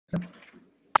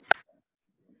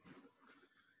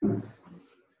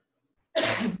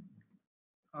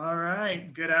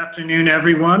right, good afternoon,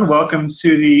 everyone. Welcome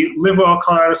to the LiveWell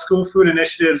Colorado School Food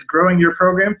Initiative's Growing Your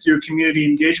Program Through Community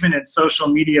Engagement and Social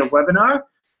Media webinar.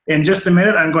 In just a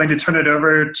minute, I'm going to turn it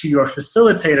over to your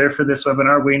facilitator for this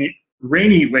webinar,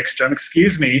 Rainey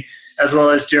Wickstrom, as well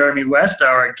as Jeremy West,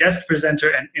 our guest presenter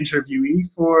and interviewee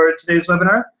for today's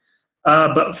webinar.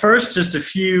 But first, just a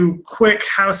few quick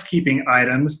housekeeping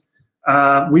items.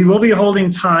 We will be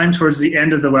holding time towards the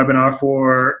end of the webinar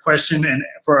for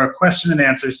a question and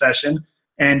answer session,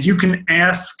 and you can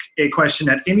ask a question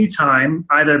at any time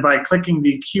either by clicking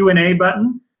the Q&A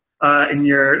button in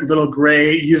your little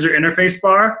gray user interface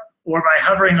bar, or by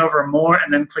hovering over more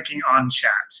and then clicking on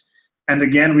chat. And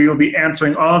again, we will be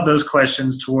answering all of those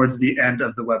questions towards the end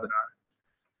of the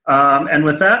webinar. And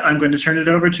with that, I'm going to turn it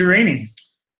over to Rainey.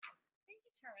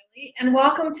 And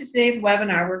welcome to today's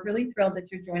webinar. We're really thrilled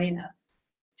that you're joining us.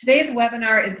 Today's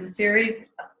webinar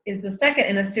is the second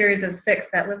in a series of 6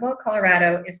 that LiveWell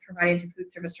Colorado is providing to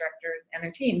food service directors and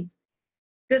their teams.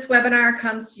 This webinar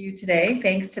comes to you today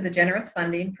thanks to the generous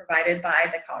funding provided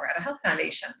by the Colorado Health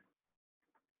Foundation.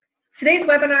 Today's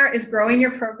webinar is Growing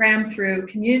Your Program Through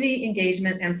Community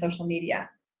Engagement and Social Media.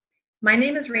 My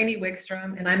name is Rainey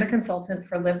Wickstrom, and I'm a consultant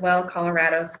for LiveWell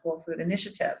Colorado School Food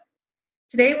Initiative.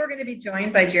 Today, we're going to be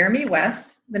joined by Jeremy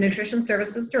West, the Nutrition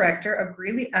Services Director of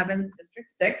Greeley-Evans District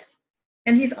 6,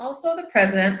 and he's also the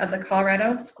president of the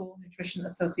Colorado School Nutrition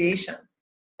Association.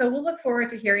 So we'll look forward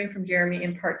to hearing from Jeremy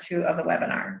in part 2 of the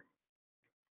webinar.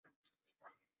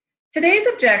 Today's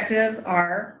objectives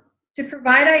are to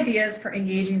provide ideas for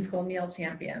engaging school meal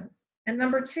champions, and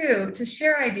number 2, to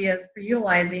share ideas for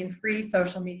utilizing free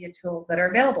social media tools that are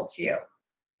available to you.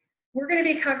 We're going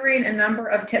to be covering a number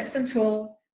of tips and tools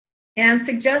and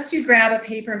suggest you grab a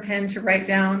paper and pen to write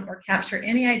down or capture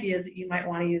any ideas that you might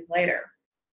want to use later.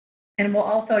 And we'll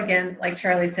also, again, like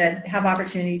Charlie said, have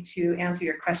opportunity to answer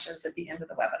your questions at the end of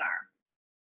the webinar.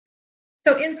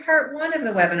 So in part 1 of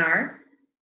the webinar,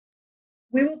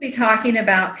 we will be talking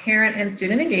about parent and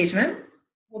student engagement.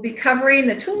 We'll be covering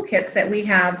the toolkits that we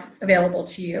have available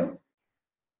to you,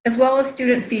 as well as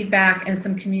student feedback and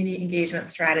some community engagement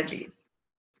strategies.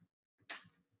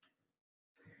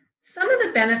 Some of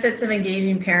the benefits of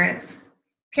engaging parents.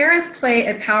 Parents play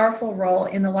a powerful role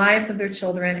in the lives of their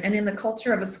children and in the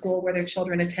culture of a school where their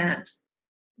children attend.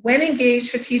 When engaged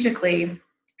strategically,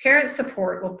 parent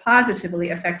support will positively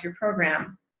affect your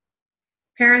program.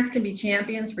 Parents can be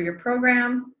champions for your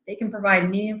program. They can provide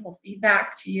meaningful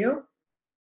feedback to you.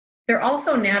 They're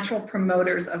also natural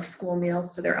promoters of school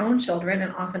meals to their own children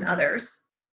and often others.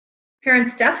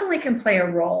 Parents definitely can play a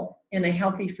role in a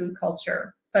healthy food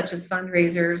culture, such as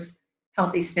fundraisers,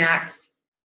 healthy snacks.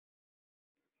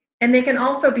 And they can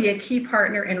also be a key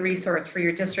partner and resource for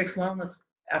your district's wellness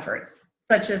efforts,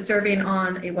 such as serving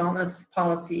on a wellness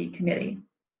policy committee.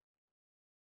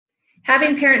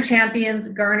 Having parent champions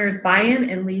garners buy-in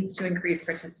and leads to increased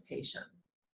participation.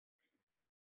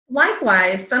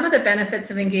 Likewise, some of the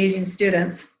benefits of engaging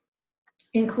students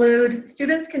include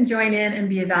students can join in and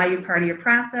be a valued part of your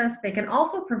process. They can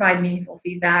also provide meaningful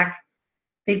feedback.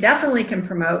 They definitely can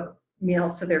promote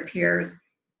meals to their peers.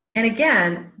 And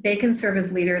again, they can serve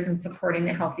as leaders in supporting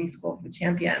a healthy school food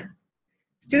champion.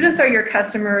 Students are your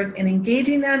customers, and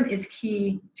engaging them is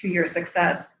key to your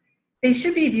success. They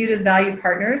should be viewed as valued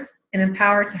partners and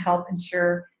empowered to help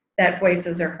ensure that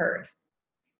voices are heard.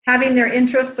 Having their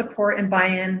interest, support, and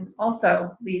buy-in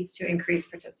also leads to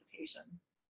increased participation.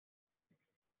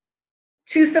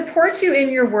 To support you in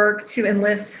your work to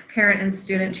enlist parent and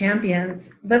student champions,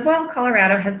 LiveWell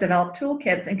Colorado has developed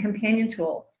toolkits and companion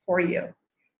tools for you.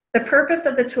 The purpose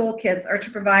of the toolkits are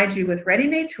to provide you with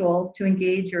ready-made tools to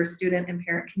engage your student and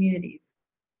parent communities.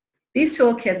 These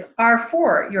toolkits are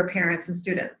for your parents and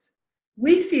students.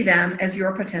 We see them as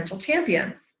your potential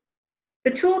champions.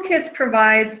 The toolkits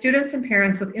provide students and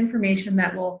parents with information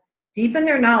that will deepen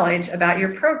their knowledge about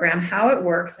your program, how it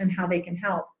works, and how they can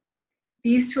help.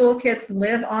 These toolkits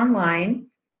live online,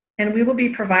 and we will be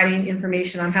providing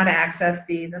information on how to access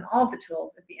these and all of the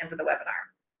tools at the end of the webinar.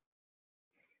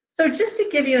 So just to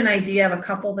give you an idea of a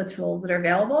couple of the tools that are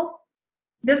available,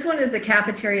 this one is a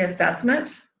cafeteria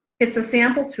assessment. It's a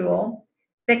sample tool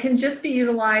that can just be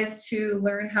utilized to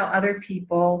learn how other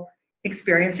people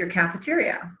experience your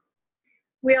cafeteria.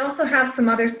 We also have some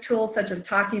other tools such as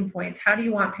talking points. How do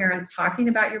you want parents talking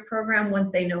about your program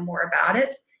once they know more about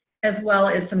it? As well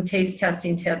as some taste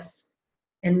testing tips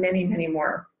and many, many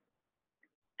more.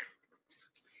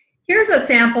 Here's a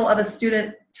sample of a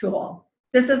student tool.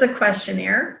 This is a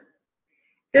questionnaire.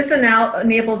 This now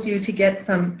enables you to get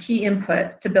some key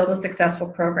input to build a successful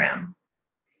program.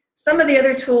 Some of the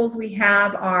other tools we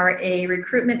have are a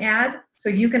recruitment ad, so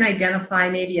you can identify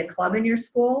maybe a club in your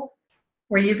school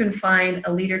where you can find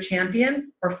a leader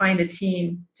champion or find a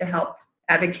team to help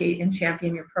advocate and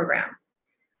champion your program.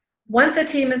 Once a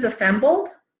team is assembled,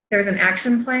 there's an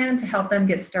action plan to help them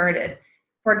get started.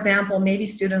 For example, maybe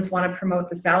students want to promote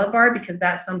the salad bar because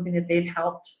that's something that they've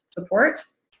helped support.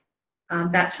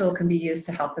 That tool can be used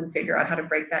to help them figure out how to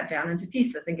break that down into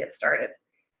pieces and get started,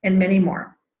 and many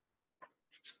more.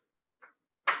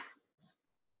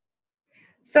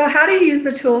 So how do you use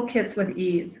the toolkits with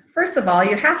ease? First of all,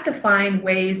 you have to find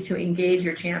ways to engage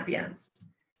your champions.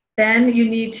 Then you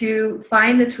need to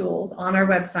find the tools on our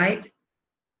website.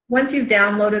 Once you've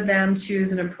downloaded them,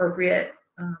 choose an appropriate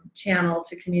channel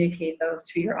to communicate those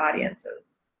to your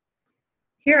audiences.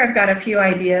 Here I've got a few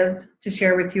ideas to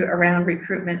share with you around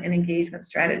recruitment and engagement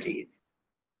strategies.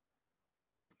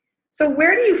 So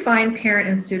where do you find parent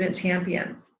and student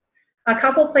champions? A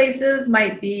couple places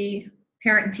might be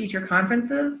parent and teacher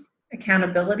conferences,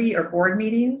 accountability or board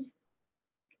meetings,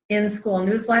 in-school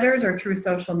newsletters or through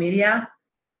social media,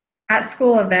 at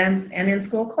school events, and in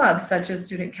school clubs such as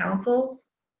student councils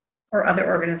or other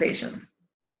organizations.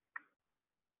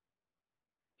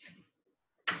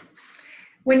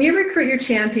 When you recruit your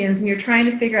champions and you're trying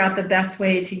to figure out the best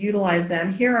way to utilize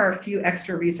them, here are a few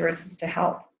extra resources to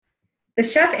help. The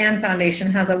Chef Ann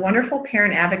Foundation has a wonderful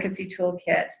parent advocacy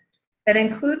toolkit that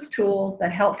includes tools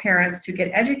that help parents to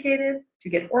get educated, to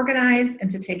get organized, and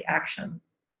to take action.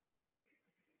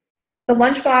 The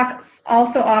Lunchbox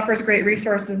also offers great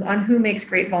resources on who makes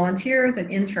great volunteers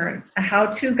and interns, a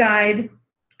how-to guide,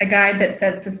 a guide that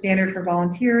sets the standard for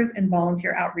volunteers and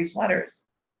volunteer outreach letters.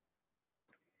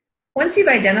 Once you've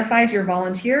identified your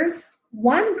volunteers,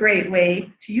 one great way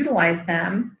to utilize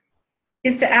them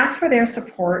is to ask for their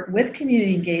support with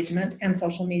community engagement and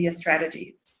social media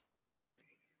strategies.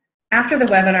 After the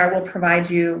webinar, we'll provide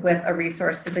you with a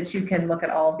resource so that you can look at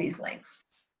all of these links.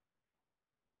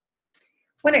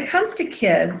 When it comes to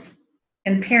kids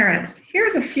and parents,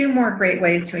 here's a few more great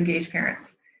ways to engage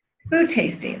parents. Food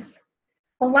tastings.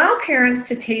 Allow parents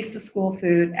to taste the school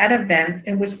food at events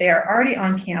in which they are already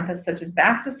on campus, such as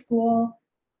back to school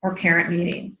or parent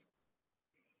meetings.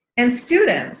 And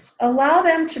students, allow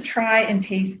them to try and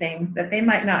taste things that they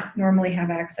might not normally have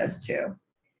access to.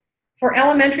 For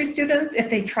elementary students, if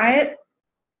they try it,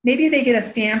 maybe they get a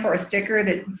stamp or a sticker.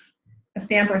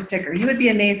 You would be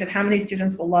amazed at how many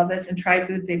students will love this and try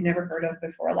foods they've never heard of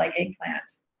before, like eggplant.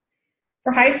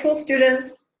 For high school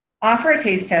students, offer a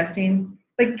taste testing,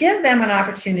 but give them an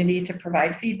opportunity to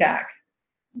provide feedback.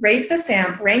 Rank the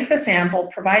sample,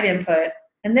 provide input,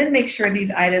 and then make sure these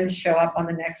items show up on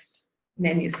the next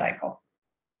menu cycle.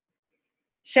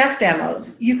 Chef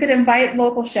demos. You could invite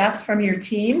local chefs from your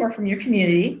team or from your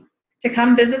community to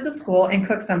come visit the school and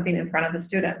cook something in front of the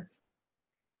students.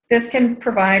 This can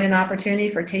provide an opportunity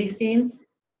for tastings,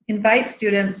 invite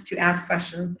students to ask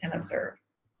questions and observe.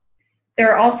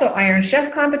 There are also Iron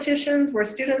Chef competitions where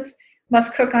students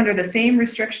must cook under the same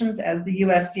restrictions as the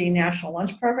USDA National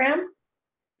Lunch Program.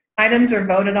 Items are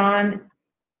voted on,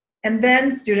 and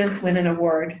then students win an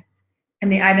award,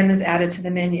 and the item is added to the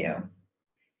menu.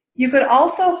 You could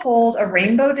also hold a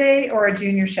Rainbow Day or a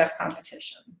Junior Chef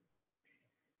competition.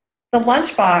 The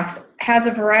Lunchbox has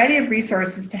a variety of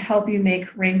resources to help you make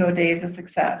Rainbow Days a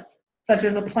success, such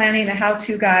as planning a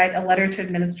how-to guide, a letter to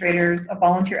administrators, a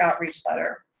volunteer outreach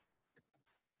letter.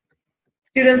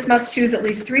 Students must choose at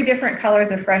least 3 different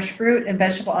colors of fresh fruit and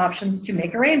vegetable options to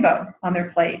make a rainbow on their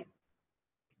plate.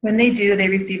 When they do, they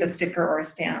receive a sticker or a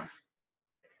stamp.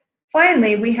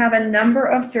 Finally, we have a number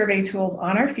of survey tools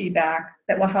on our feedback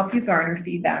that will help you garner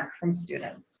feedback from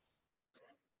students.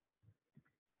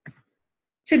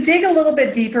 To dig a little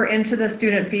bit deeper into the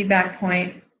student feedback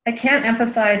point, I can't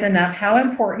emphasize enough how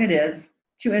important it is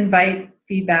to invite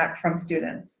feedback from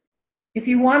students. If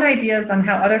you want ideas on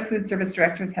how other food service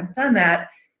directors have done that,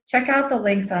 check out the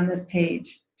links on this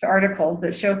page to articles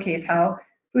that showcase how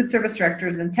food service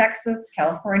directors in Texas,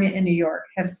 California, and New York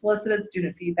have solicited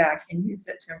student feedback and used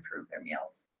it to improve their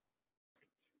meals.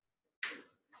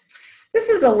 This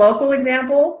is a local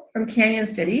example from Canyon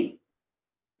City.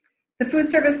 The food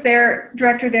service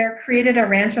director there created a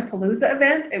Ranchapalooza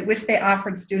event at which they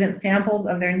offered students samples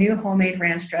of their new homemade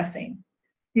ranch dressing.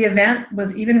 The event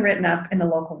was even written up in the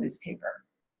local newspaper.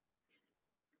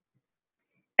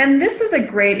 And this is a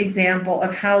great example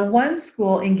of how one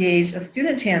school engaged a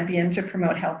student champion to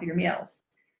promote healthier meals.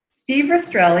 Steve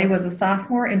Rastrelli was a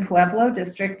sophomore in Pueblo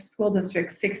School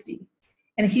District 60,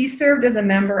 and he served as a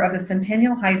member of the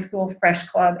Centennial High School Fresh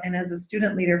Club and as a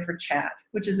student leader for CHAT,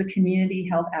 which is a community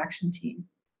health action team.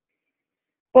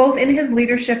 Both in his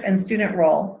leadership and student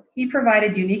role, he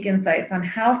provided unique insights on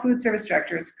how food service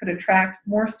directors could attract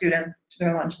more students to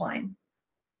their lunch line.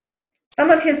 Some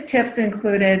of his tips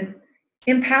included: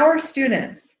 empower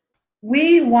students.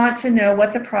 We want to know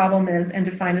what the problem is and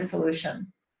to find a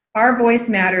solution. Our voice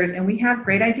matters, and we have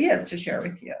great ideas to share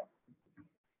with you.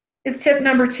 His tip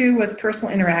number 2 was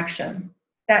personal interaction.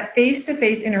 That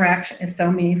face-to-face interaction is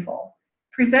so meaningful.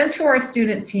 Present to our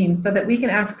student team so that we can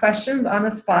ask questions on the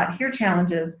spot, hear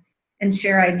challenges, and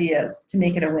share ideas to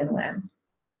make it a win-win.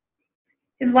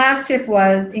 His last tip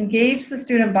was engage the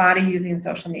student body using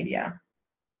social media.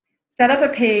 Set up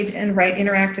a page and write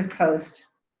interactive posts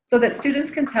so that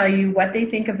students can tell you what they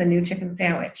think of the new chicken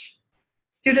sandwich.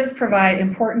 Students provide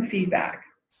important feedback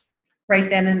right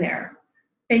then and there.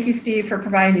 Thank you, Steve, for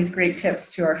providing these great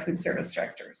tips to our food service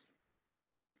directors.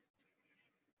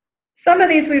 Some of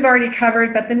these we've already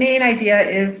covered, but the main idea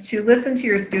is to listen to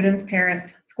your students,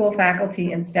 parents, school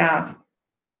faculty, and staff.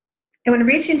 And when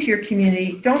reaching to your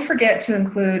community, don't forget to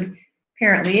include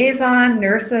parent liaison,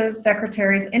 nurses,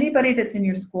 secretaries, anybody that's in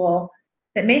your school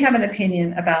that may have an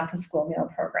opinion about the school meal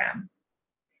program.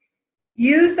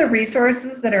 Use the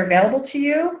resources that are available to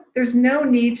you. There's no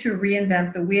need to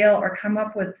reinvent the wheel or come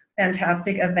up with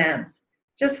fantastic events.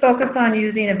 Just focus on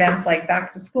using events like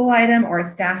back to school item or a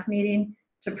staff meeting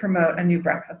to promote a new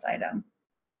breakfast item.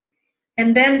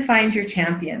 And then find your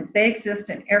champions. They exist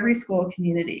in every school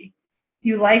community.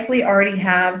 You likely already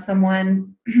have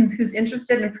someone who's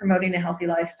interested in promoting a healthy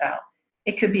lifestyle.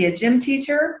 It could be a gym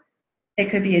teacher,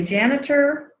 it could be a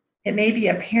janitor, it may be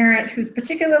a parent who's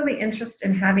particularly interested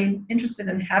in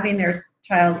having their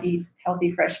child eat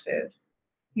healthy, fresh food.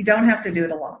 You don't have to do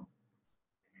it alone.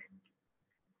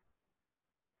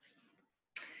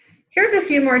 Here's a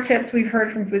few more tips we've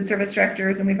heard from food service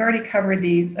directors, and we've already covered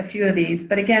a few of these,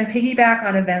 but again, piggyback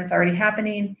on events already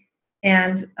happening,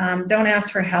 and don't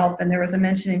ask for help. And there was a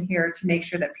mention in here to make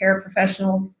sure that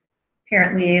paraprofessionals,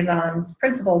 parent liaisons,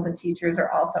 principals, and teachers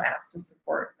are also asked to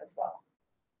support as well.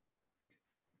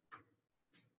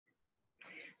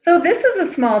 So this is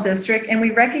a small district, and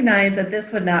we recognize that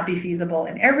this would not be feasible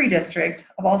in every district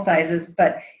of all sizes,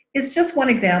 but it's just one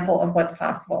example of what's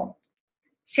possible.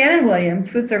 Shannon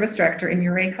Williams, food service director in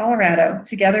Ouray, Colorado,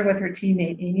 together with her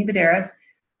teammate Amy Baderas,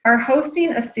 are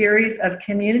hosting a series of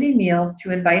community meals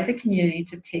to invite the community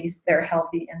to taste their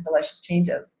healthy and delicious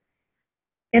changes.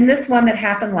 In this one that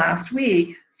happened last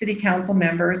week, city council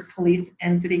members, police,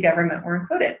 and city government were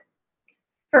included.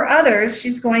 For others,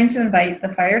 she's going to invite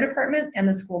the fire department and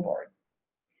the school board.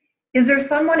 Is there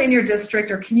someone in your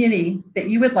district or community that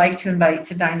you would like to invite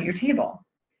to dine at your table?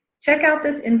 Check out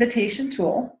this invitation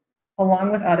tool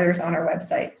along with others on our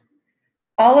website.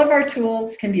 All of our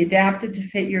tools can be adapted to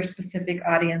fit your specific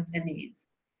audience and needs.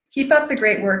 Keep up the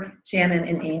great work, Shannon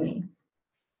and Amy.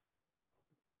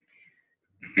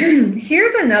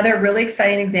 Here's another really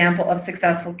exciting example of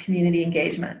successful community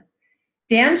engagement.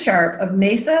 Dan Sharp of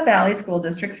Mesa Valley School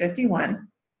District 51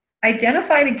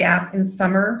 identified a gap in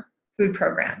summer food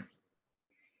programs.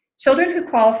 Children who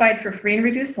qualified for free and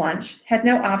reduced lunch had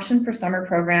no option for summer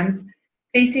programs,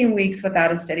 facing weeks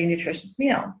without a steady, nutritious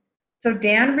meal. So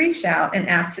Dan reached out and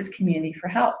asked his community for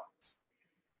help.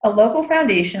 A local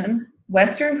foundation,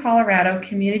 Western Colorado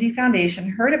Community Foundation,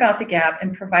 heard about the gap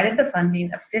and provided the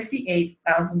funding of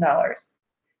 $58,000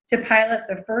 to pilot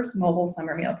the first mobile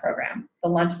summer meal program, the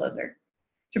Lunch Lizard,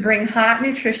 to bring hot,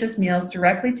 nutritious meals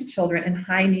directly to children in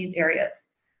high-needs areas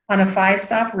on a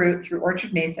 5-stop route through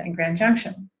Orchard Mesa and Grand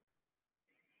Junction.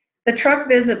 The truck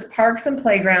visits parks and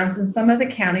playgrounds in some of the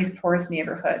county's poorest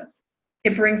neighborhoods.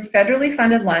 It brings federally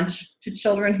funded lunch to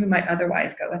children who might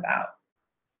otherwise go without.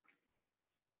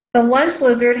 The Lunch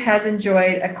Lizard has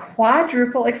enjoyed a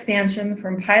quadruple expansion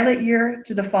from pilot year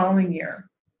to the following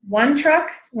year. 1 truck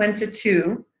went to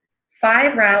 2,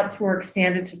 5 routes were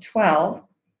expanded to 12,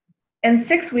 and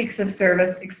 6 weeks of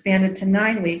service expanded to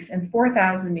 9 weeks, and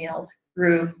 4,000 meals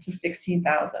grew to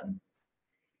 16,000.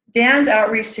 Dan's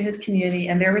outreach to his community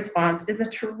and their response is a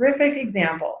terrific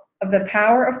example of the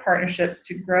power of partnerships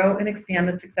to grow and expand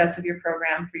the success of your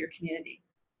program for your community.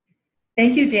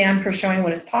 Thank you, Dan, for showing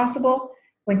what is possible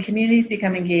when communities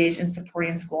become engaged in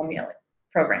supporting school meal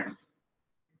programs.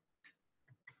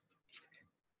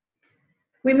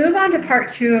 We move on to part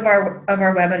 2 of our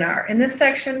webinar. In this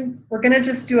section, we're going to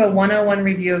just do a 101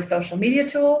 review of social media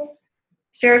tools,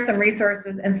 share some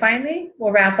resources, and finally,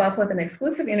 we'll wrap up with an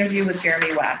exclusive interview with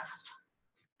Jeremy West.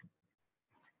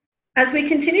 As we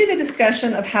continue the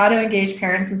discussion of how to engage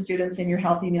parents and students in your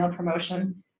healthy meal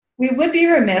promotion, we would be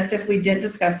remiss if we didn't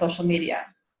discuss social media.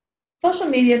 Social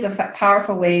media is a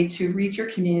powerful way to reach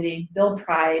your community, build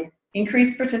pride,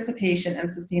 increase participation and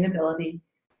sustainability,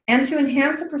 and to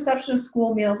enhance the perception of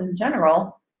school meals in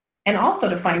general, and also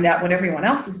to find out what everyone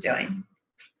else is doing.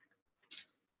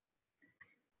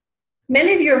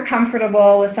 Many of you are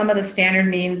comfortable with some of the standard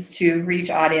means to reach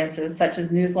audiences, such as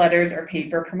newsletters or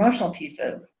paper promotional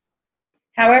pieces.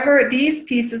 However, these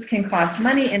pieces can cost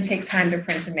money and take time to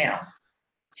print and mail.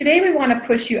 Today, we want to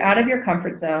push you out of your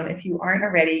comfort zone if you aren't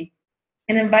already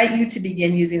and invite you to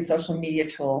begin using social media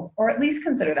tools, or at least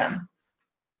consider them.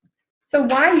 So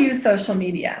why use social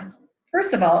media?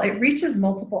 First of all, it reaches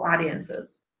multiple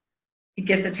audiences. It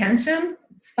gets attention,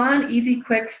 it's fun, easy,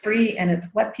 quick, free, and it's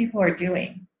what people are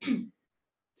doing.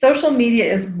 Social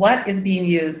media is what is being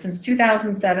used since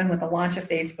 2007 with the launch of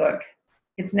Facebook.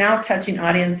 It's now touching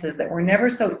audiences that were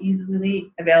never so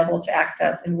easily available to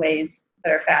access in ways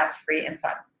that are fast, free, and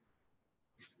fun.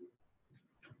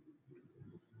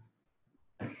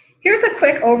 Here's a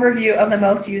quick overview of the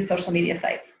most used social media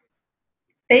sites.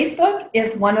 Facebook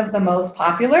is one of the most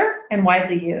popular and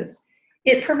widely used.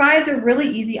 It provides a really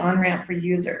easy on-ramp for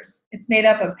users. It's made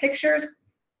up of pictures,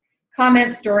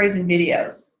 comments, stories, and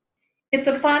videos. It's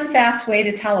a fun, fast way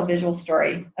to tell a visual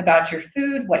story about your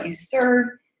food, what you serve,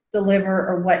 deliver,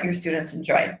 or what your students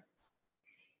enjoy.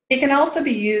 It can also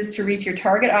be used to reach your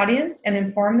target audience and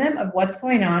inform them of what's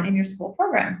going on in your school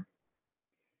program.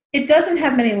 It doesn't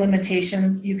have many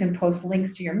limitations. You can post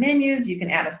links to your menus, you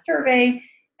can add a survey,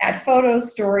 add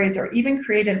photos, stories, or even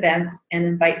create events and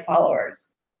invite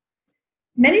followers.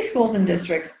 Many schools and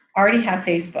districts already have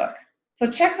Facebook, so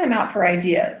check them out for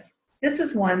ideas. This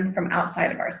is one from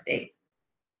outside of our state.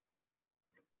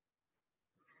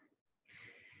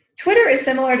 Twitter is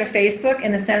similar to Facebook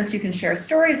in the sense you can share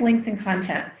stories, links, and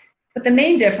content, but the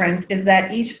main difference is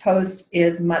that each post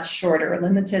is much shorter,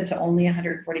 limited to only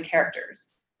 140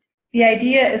 characters. The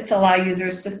idea is to allow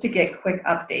users just to get quick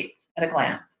updates at a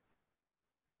glance.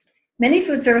 Many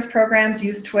food service programs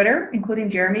use Twitter,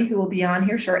 including Jeremy, who will be on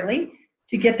here shortly,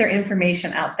 to get their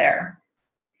information out there.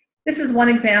 This is one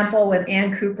example with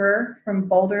Ann Cooper from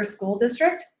Boulder School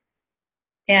District,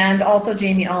 and also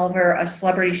Jamie Oliver, a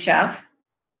celebrity chef.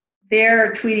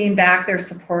 They're tweeting back their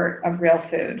support of real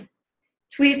food.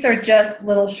 Tweets are just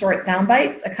little short sound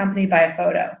bites accompanied by a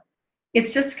photo. It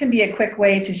just can be a quick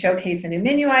way to showcase a new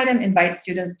menu item, invite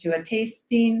students to a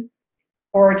tasting,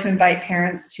 or to invite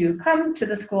parents to come to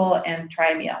the school and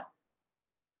try a meal.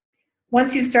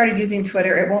 Once you've started using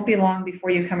Twitter, it won't be long before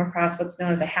you come across what's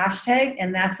known as a hashtag,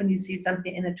 and that's when you see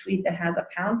something in a tweet that has a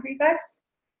pound prefix,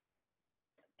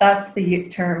 thus the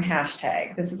term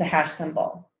hashtag. This is a hash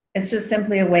symbol. It's just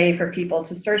simply a way for people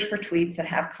to search for tweets that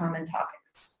have common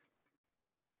topics.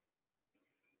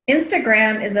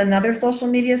 Instagram is another social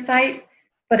media site,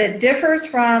 but it differs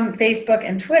from Facebook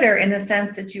and Twitter in the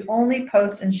sense that you only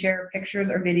post and share pictures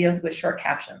or videos with short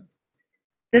captions.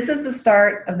 This is the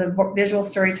start of the visual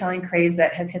storytelling craze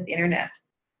that has hit the internet.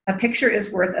 A picture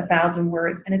is worth 1,000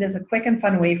 words, and it is a quick and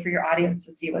fun way for your audience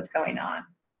to see what's going on.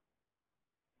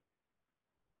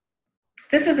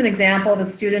 This is an example of a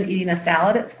student eating a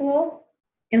salad at school.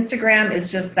 Instagram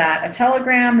is just that, a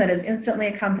telegram that is instantly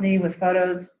accompanied with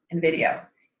photos and video.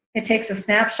 It takes a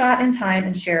snapshot in time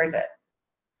and shares it.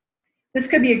 This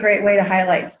could be a great way to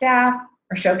highlight staff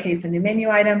or showcase a new menu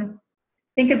item.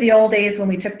 Think of the old days when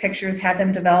we took pictures, had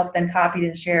them developed, then copied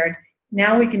and shared.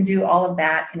 Now we can do all of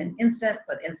that in an instant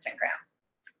with Instagram.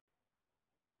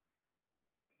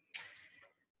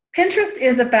 Pinterest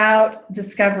is about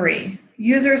discovery.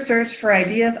 Users search for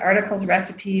ideas, articles,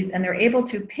 recipes, and they're able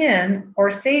to pin or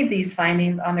save these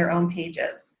findings on their own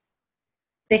pages.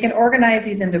 They can organize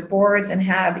these into boards and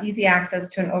have easy access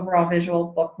to an overall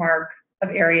visual bookmark of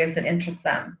areas that interest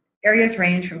them. Areas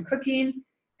range from cooking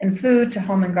and food to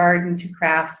home and garden to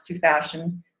crafts to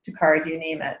fashion to cars, you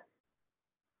name it.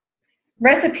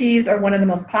 Recipes are one of the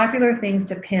most popular things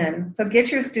to pin, so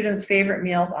get your students' favorite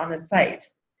meals on the site.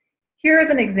 Here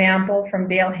is an example from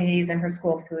Dale Hayes and her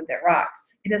school Food That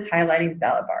Rocks. It is highlighting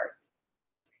salad bars.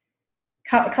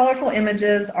 Colorful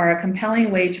images are a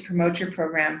compelling way to promote your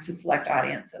program to select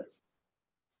audiences.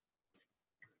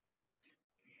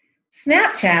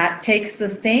 Snapchat takes the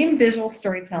same visual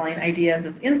storytelling ideas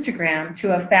as Instagram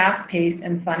to a fast-paced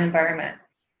and fun environment.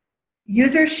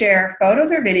 Users share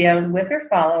photos or videos with their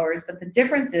followers, but the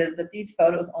difference is that these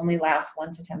photos only last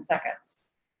 1 to 10 seconds.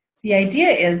 The idea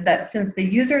is that since the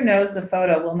user knows the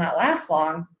photo will not last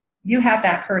long, you have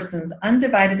that person's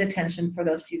undivided attention for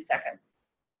those few seconds.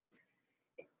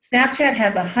 Snapchat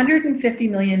has 150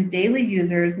 million daily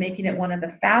users, making it one of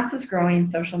the fastest growing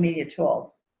social media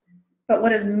tools. But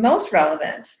what is most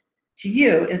relevant to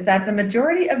you is that the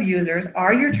majority of users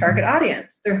are your target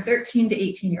audience. They're 13 to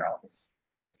 18-year-olds.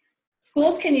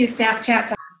 Schools can use Snapchat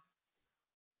to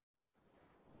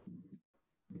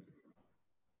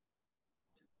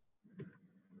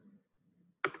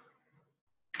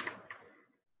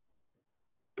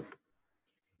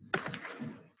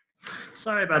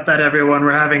Sorry about that, everyone.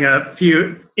 We're having a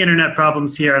few internet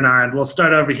problems here on our end. We'll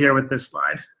start over here with this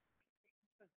slide.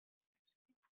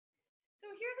 So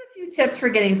here's a few tips for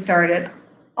getting started.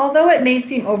 Although it may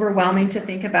seem overwhelming to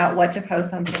think about what to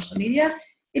post on social media,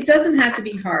 it doesn't have to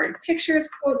be hard. Pictures,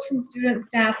 quotes from students,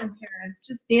 staff, and parents,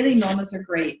 just daily moments are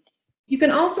great. You can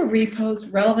also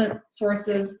repost relevant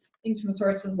sources, things from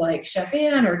sources like Chef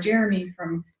Ann or Jeremy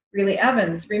from Really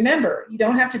Evans. Remember, you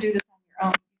don't have to do this on your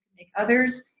own. You can make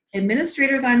others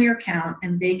administrators on your account,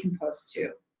 and they can post too.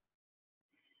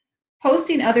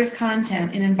 Posting others'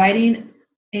 content and inviting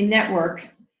a network,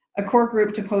 a core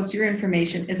group to post your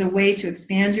information is a way to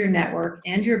expand your network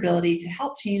and your ability to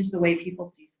help change the way people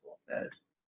see school food.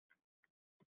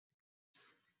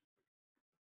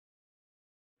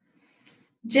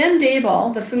 Jen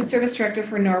Dable, the food service director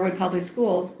for Norwood Public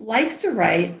Schools, likes to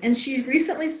write, and she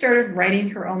recently started writing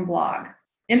her own blog.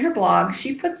 In her blog,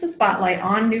 she puts a spotlight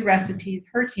on new recipes,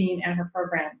 her team, and her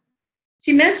program.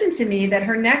 She mentioned to me that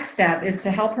her next step is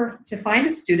to help her to find a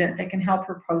student that can help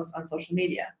her post on social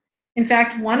media. In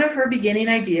fact, one of her beginning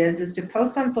ideas is to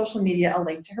post on social media a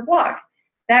link to her blog.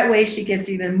 That way she gets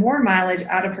even more mileage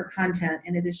out of her content,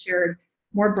 and it is shared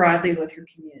more broadly with her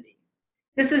community.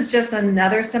 This is just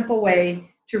another simple way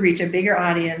to reach a bigger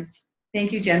audience.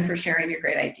 Thank you, Jen, for sharing your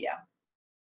great idea.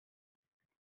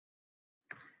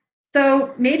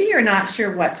 So maybe you're not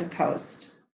sure what to post.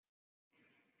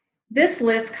 This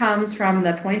list comes from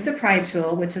the Points of Pride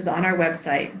tool, which is on our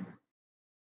website.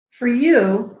 For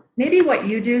you, maybe what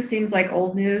you do seems like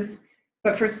old news,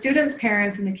 but for students,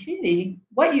 parents, and the community,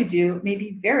 what you do may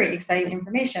be very exciting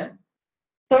information.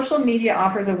 Social media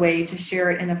offers a way to share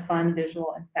it in a fun,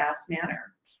 visual, and fast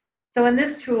manner. So in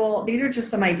this tool, these are just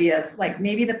some ideas, like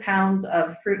maybe the pounds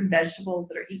of fruit and vegetables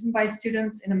that are eaten by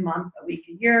students in a month, a week,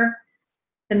 a year,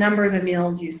 the numbers of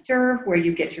meals you serve, where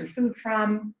you get your food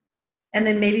from, and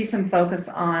then maybe some focus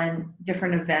on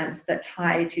different events that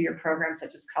tie to your program,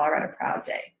 such as Colorado Proud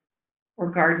Day or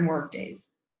Garden Work Days.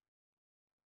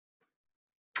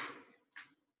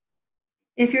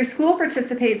 If your school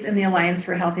participates in the Alliance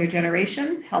for a Healthier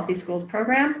Generation, Healthy Schools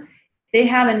program, they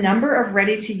have a number of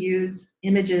ready-to-use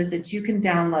images that you can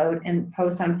download and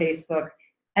post on Facebook,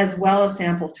 as well as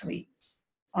sample tweets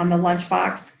on the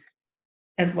lunchbox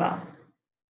as well.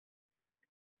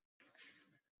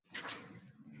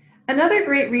 Another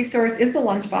great resource is the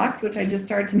lunchbox, which I just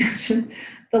started to mention.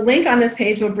 The link on this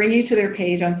page will bring you to their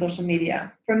page on social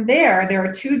media. From there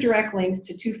are 2 direct links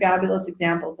to 2 fabulous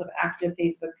examples of active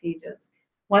Facebook pages.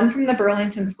 One from the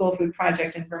Burlington School Food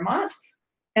Project in Vermont,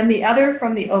 and the other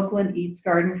from the Oakland Eats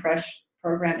Garden Fresh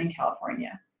program in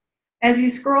California. As you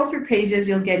scroll through pages,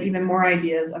 you'll get even more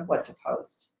ideas of what to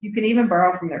post. You can even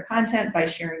borrow from their content by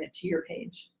sharing it to your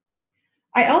page.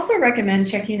 I also recommend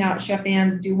checking out Chef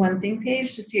Ann's Do One Thing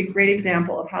page to see a great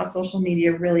example of how social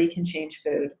media really can change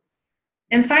food.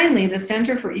 And finally, the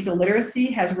Center for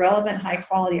Eco-Literacy has relevant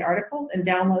high-quality articles and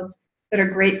downloads that are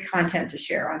great content to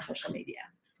share on social media.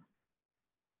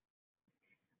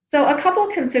 So a couple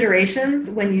considerations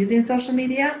when using social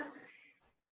media.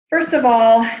 First of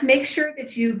all, make sure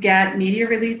that you get media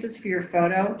releases for your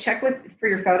photo. Check for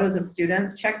your photos of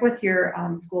students. Check with your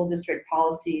school district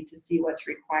policy to see what's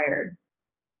required.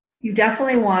 You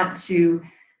definitely want to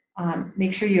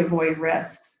make sure you avoid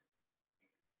risks.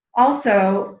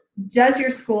 Also, does your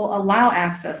school allow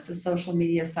access to social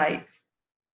media sites,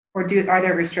 or are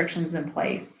there restrictions in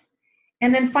place?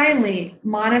 And then finally,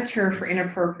 monitor for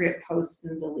inappropriate posts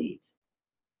and delete.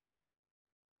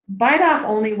 Bite off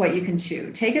only what you can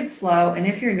chew. Take it slow, and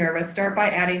if you're nervous, start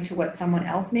by adding to what someone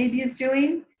else maybe is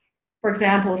doing. For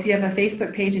example, if you have a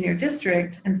Facebook page in your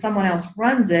district and someone else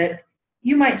runs it,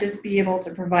 you might just be able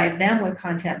to provide them with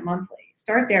content monthly.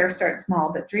 Start there, start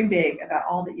small, but dream big about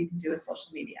all that you can do with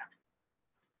social media.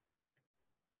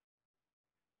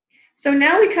 So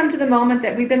now we come to the moment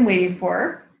that we've been waiting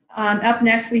for. Up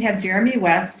next, we have Jeremy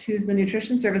West, who's the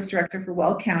Nutrition Service Director for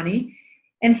Weld County,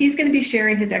 and he's going to be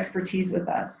sharing his expertise with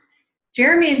us.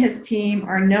 Jeremy and his team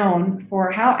are known for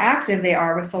how active they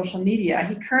are with social media.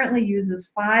 He currently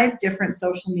uses 5 different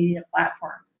social media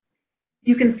platforms.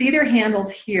 You can see their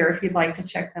handles here if you'd like to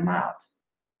check them out.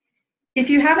 If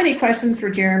you have any questions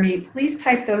for Jeremy, please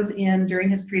type those in during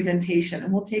his presentation,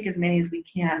 and we'll take as many as we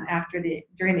can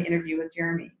during the interview with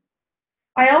Jeremy.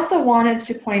 I also wanted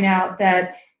to point out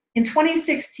that in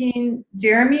 2016,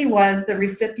 Jeremy was the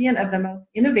recipient of the Most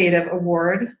Innovative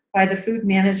Award by the Food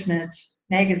Management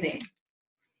magazine.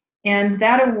 And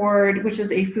that award, which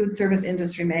is a food service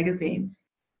industry magazine,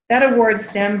 that award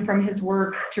stemmed from his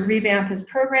work to revamp his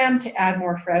program to add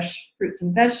more fresh fruits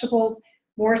and vegetables,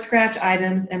 more scratch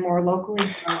items, and more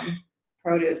locally grown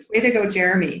produce. Way to go,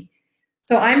 Jeremy.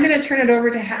 So I'm going to turn it over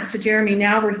to Jeremy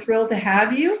now. We're thrilled to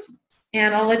have you,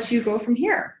 and I'll let you go from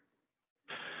here.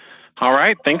 All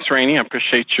right, thanks, Rainey. I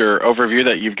appreciate your overview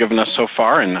that you've given us so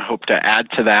far, and I hope to add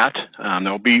to that.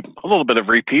 There'll be a little bit of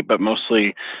repeat, but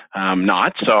mostly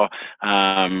not. So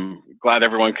glad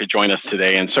everyone could join us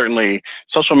today. And certainly,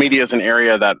 social media is an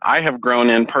area that I have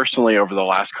grown in personally over the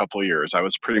last couple of years. I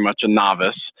was pretty much a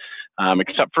novice,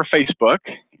 except for Facebook,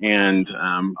 and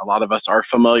a lot of us are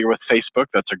familiar with Facebook.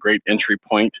 That's a great entry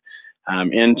point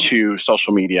into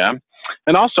social media.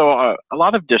 And also, a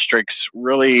lot of districts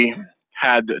really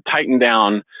had tightened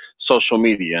down social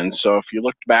media. And so if you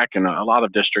looked back in a lot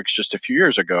of districts just a few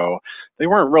years ago, they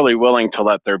weren't really willing to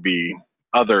let there be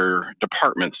other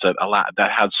departments that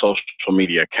had social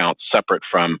media accounts separate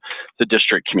from the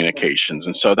district communications.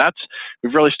 And so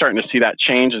we've really starting to see that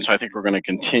change. And so I think we're going to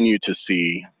continue to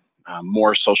see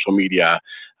more social media,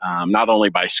 not only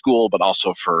by school, but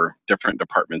also for different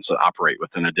departments that operate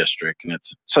within a district. And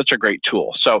it's such a great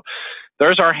tool. So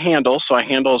there's our handle. So a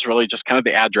handle is really just kind of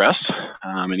the address,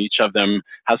 and each of them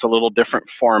has a little different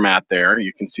format there.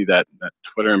 You can see that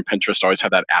Twitter and Pinterest always have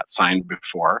that @ sign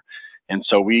before. And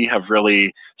so we have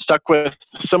really stuck with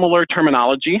similar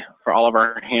terminology for all of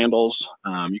our handles.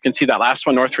 You can see that last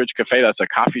one, Northridge Cafe, that's a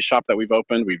coffee shop that we've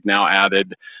opened. We've now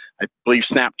added, I believe,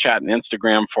 Snapchat and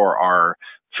Instagram for our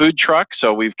food truck.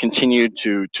 So we've continued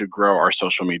to grow our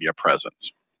social media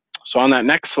presence. So on that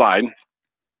next slide,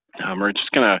 we're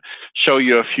just going to show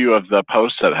you a few of the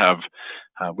posts that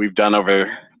we've done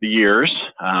over the years.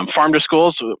 Farm to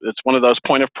Schools, it's one of those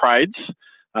point of pride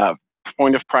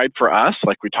for us,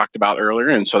 like we talked about earlier,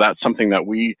 and so that's something that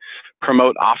we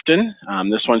promote often.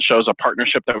 This one shows a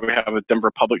partnership that we have with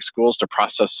Denver Public Schools to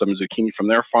process some zucchini from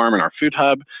their farm in our food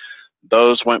hub.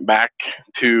 Those went back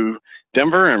to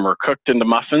Denver and were cooked into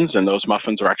muffins, and those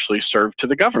muffins are actually served to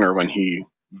the governor when he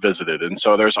visited. And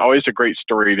so there's always a great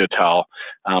story to tell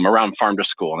around Farm to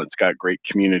School, and it's got great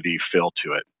community feel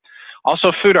to it.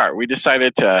 Also, food art. We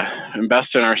decided to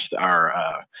invest in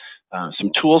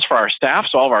some tools for our staff.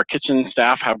 So all of our kitchen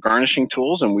staff have garnishing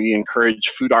tools, and we encourage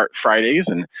Food Art Fridays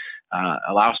and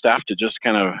allow staff to just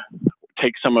kind of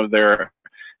take some of their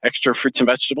extra fruits and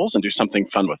vegetables and do something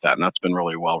fun with that. And that's been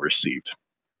really well received.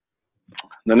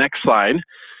 The next slide,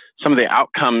 some of the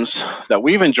outcomes that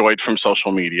we've enjoyed from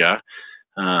social media.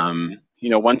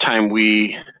 One time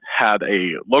we had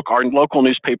our local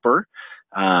newspaper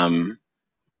ran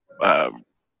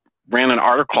an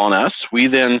article on us. We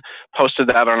then posted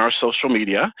that on our social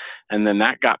media, and then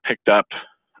that got picked up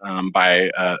by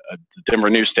a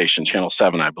Denver news station, Channel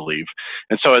 7, I believe.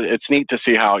 And so it's neat to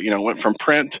see how, it went from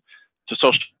print to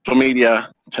social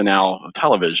media to now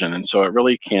television. And so it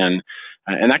really can,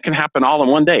 and that can happen all in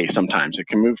one day sometimes. It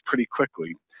can move pretty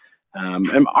quickly.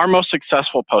 And our most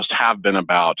successful posts have been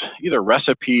about either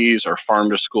recipes or farm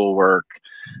to school work.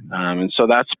 And so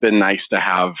that's been nice to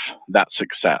have that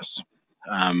success.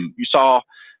 You saw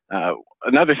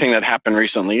another thing that happened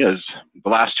recently is the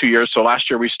last 2 years. So last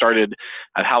year we started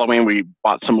at Halloween, we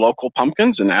bought some local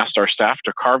pumpkins and asked our staff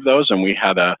to carve those. And we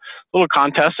had a little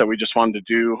contest that we just wanted to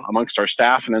do amongst our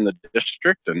staff and in the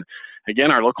district. And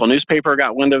again, our local newspaper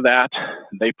got wind of that.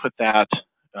 They put that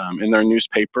in their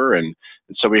newspaper. And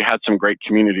so we had some great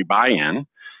community buy-in.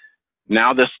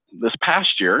 Now this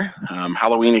past year,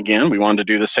 Halloween again, we wanted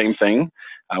to do the same thing.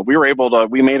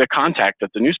 We made a contact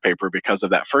at the newspaper because of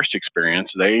that first experience.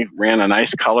 They ran a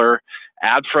nice color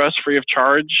ad for us free of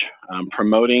charge,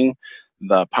 promoting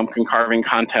the pumpkin carving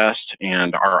contest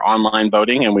and our online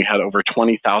voting, and we had over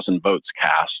 20,000 votes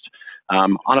cast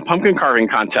on a pumpkin carving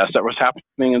contest that was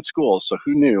happening in schools. So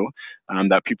who knew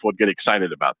that people would get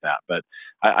excited about that? But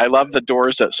I love the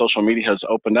doors that social media has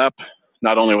opened up,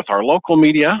 not only with our local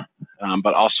media,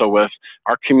 but also with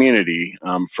our community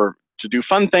to do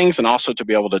fun things and also to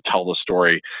be able to tell the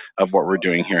story of what we're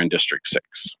doing here in District 6.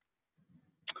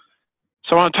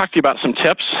 So I want to talk to you about some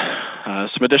tips,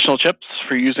 some additional tips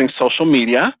for using social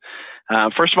media.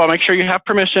 First of all, make sure you have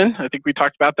permission. I think we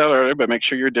talked about that earlier, but make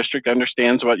sure your district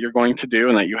understands what you're going to do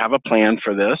and that you have a plan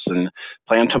for this and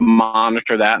plan to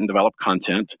monitor that and develop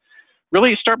content.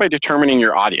 Really start by determining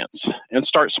your audience and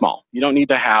start small. You don't need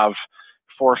to have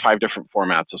 4 or 5 different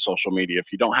formats of social media. If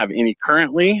you don't have any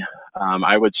currently,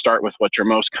 I would start with what you're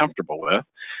most comfortable with.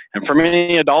 And for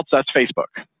many adults, that's Facebook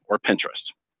or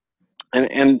Pinterest.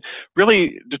 And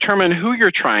really determine who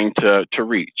you're trying to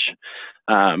reach.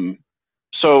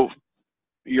 So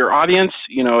your audience,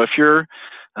 if you're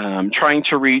trying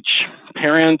to reach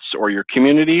parents or your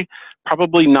community,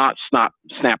 probably not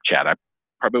Snapchat. I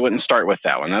probably wouldn't start with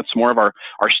that one. That's more of our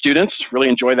students really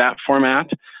enjoy that format.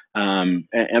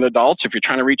 And adults, if you're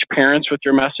trying to reach parents with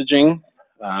your messaging,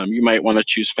 you might want to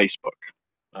choose Facebook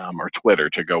or Twitter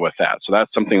to go with that. So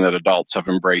that's something that adults have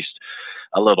embraced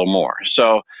a little more.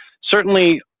 So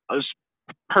certainly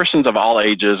persons of all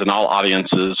ages and all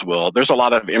audiences there's a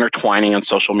lot of intertwining on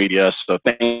social media. So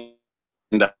things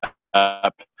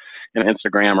up in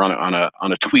Instagram or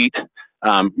on a tweet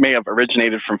may have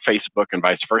originated from Facebook and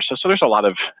vice versa. So there's a lot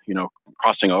of,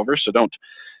 crossing over. So don't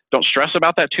stress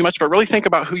about that too much, but really think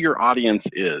about who your audience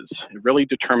is. It really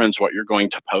determines what you're going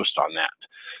to post on that.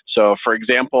 So for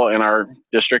example, in our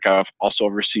district, I also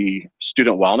oversee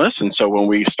student wellness. And so when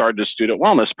we started a student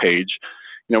wellness page,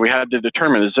 we had to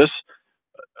determine, is this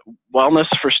wellness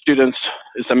for students,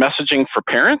 is the messaging for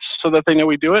parents so that they know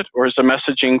we do it, or is the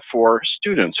messaging for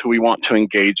students who we want to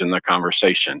engage in the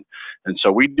conversation? And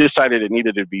so we decided it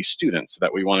needed to be students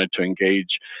that we wanted to engage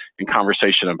in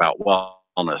conversation about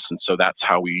wellness. And so that's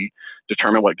how we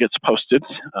determine what gets posted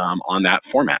on that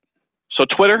format. So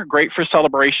Twitter, great for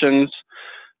celebrations.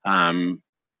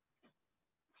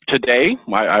 Today,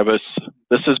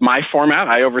 this is my format.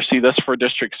 I oversee this for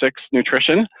District 6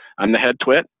 Nutrition. I'm the head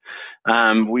twit.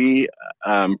 We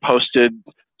posted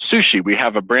sushi. We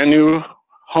have a brand new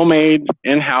homemade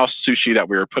in-house sushi that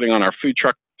we were putting on our food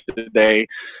truck today.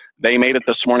 They made it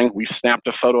this morning. We snapped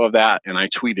a photo of that and I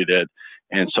tweeted it.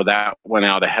 And so that went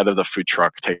out ahead of the food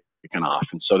truck taking off.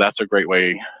 And so that's a great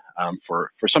way for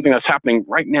something that's happening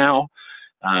right now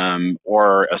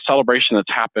or a celebration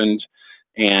that's happened.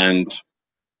 And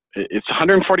it's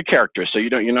 140 characters, so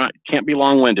can't be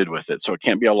long-winded with it, so it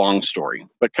can't be a long story,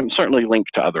 but can certainly link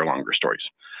to other longer stories.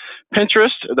 Pinterest,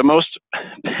 the most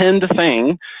pinned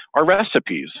thing are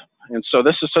recipes, and so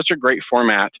this is such a great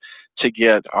format to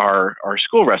get our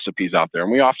school recipes out there.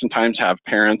 And we oftentimes have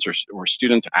parents or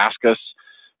students ask us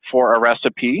for a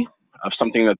recipe of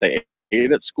something that they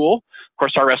ate at school. Of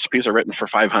course, our recipes are written for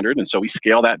 500, and so we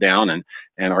scale that down and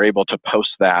are able to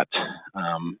post that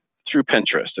through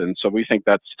Pinterest. And so we think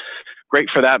that's great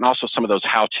for that, and also some of those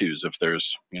how-tos. If there's,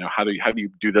 how do you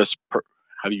do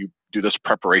this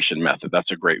preparation method?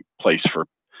 That's a great place for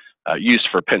use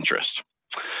for Pinterest.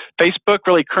 Facebook,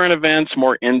 really current events,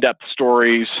 more in-depth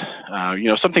stories.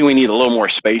 Something we need a little more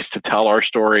space to tell our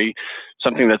story.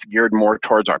 Something that's geared more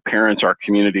towards our parents, our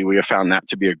community. We have found that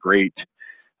to be a great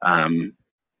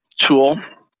tool.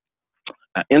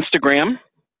 Instagram.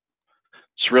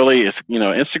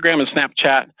 Instagram and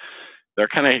Snapchat, they're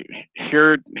kind of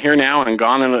here now and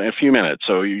gone in a few minutes.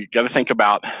 So you got to think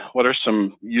about what are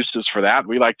some uses for that.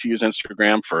 We like to use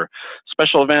Instagram for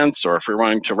special events, or if we're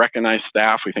wanting to recognize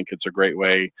staff, we think it's a great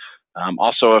way.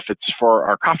 Also, if it's for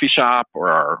our coffee shop or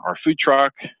our food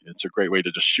truck, it's a great way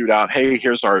to just shoot out, hey,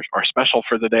 here's our special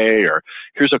for the day, or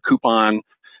here's a coupon,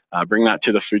 bring that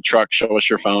to the food truck, show us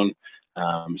your phone.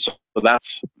 So that's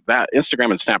that.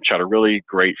 Instagram and Snapchat are really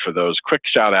great for those quick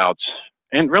shout outs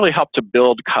and really help to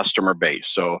build customer base.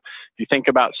 So if you think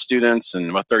about students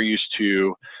and what they're used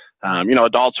to,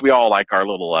 adults, we all like our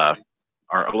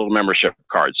little membership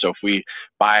card. So if we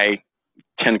buy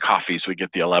 10 coffees, we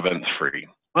get the 11th free.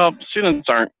 Well, students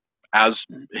aren't as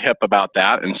hip about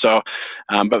that. And so,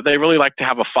 but they really like to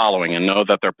have a following and know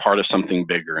that they're part of something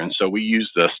bigger. And so we use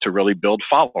this to really build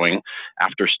following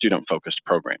after student-focused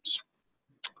programs.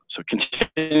 So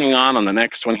continuing on the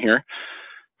next one here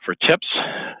for tips,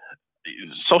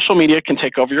 social media can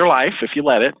take over your life if you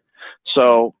let it.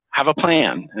 So have a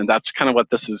plan, and that's kind of what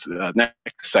this is. Next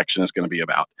section is going to be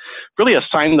about. Really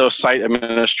assign those site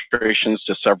administrations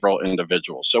to several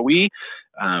individuals. So we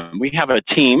have a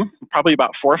team, probably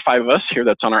about 4 or 5 of us here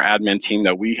that's on our admin team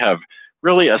that we have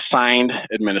really assigned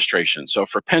administration. So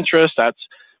for Pinterest, that's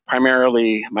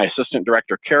primarily my assistant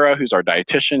director, Kara, who's our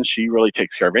dietitian. She really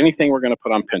takes care of anything we're going to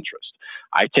put on Pinterest.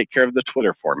 I take care of the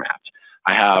Twitter format.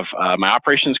 I have my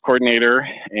operations coordinator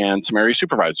and some area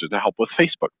supervisors to help with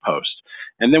Facebook posts.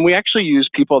 And then we actually use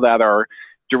people that are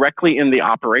directly in the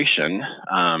operation.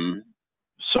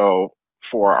 So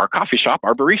for our coffee shop,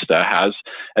 our barista has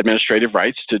administrative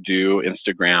rights to do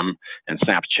Instagram and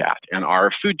Snapchat, and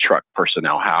our food truck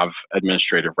personnel have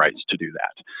administrative rights to do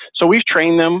that. So we've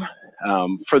trained them.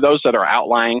 For those that are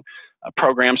outlying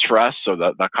programs for us, so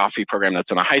the coffee program that's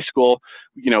in a high school,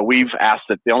 we've asked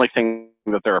that the only thing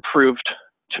that they're approved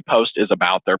to post is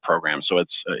about their program. So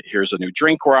it's here's a new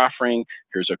drink we're offering,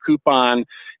 here's a coupon,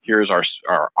 here's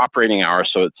our operating hours.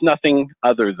 So it's nothing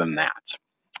other than that.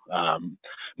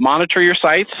 Monitor your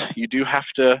sites. You do have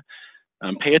to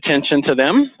pay attention to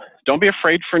them. Don't be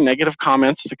afraid for negative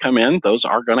comments to come in. Those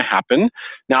are going to happen.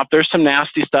 Now, if there's some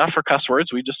nasty stuff or cuss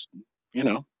words, we just,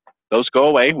 those go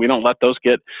away. We don't let those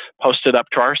get posted up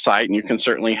to our site, and you can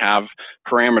certainly have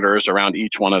parameters around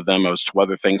each one of them as to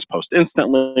whether things post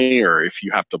instantly or if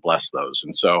you have to bless those.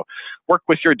 And so work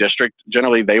with your district.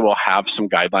 Generally, they will have some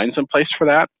guidelines in place for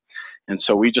that. And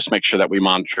so we just make sure that we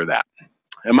monitor that.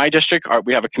 In my district,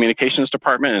 we have a communications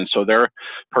department, and so their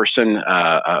person,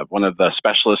 one of the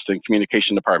specialists in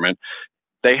communication department,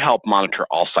 they help monitor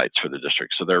all sites for the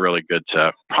district. So they're really good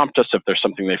to prompt us if there's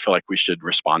something they feel like we should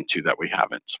respond to that we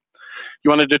haven't. You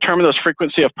want to determine those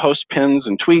frequency of post pins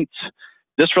and tweets.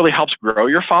 This really helps grow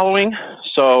your following.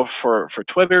 So for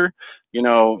Twitter, you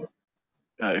know,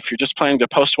 if you're just planning to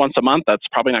post once a month, that's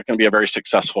probably not going to be a very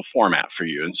successful format for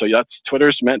you. And so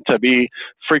Twitter's meant to be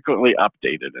frequently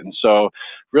updated. And so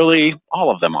really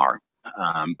all of them are.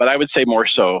 But I would say more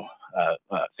so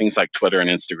things like Twitter and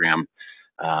Instagram,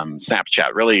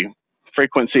 Snapchat, really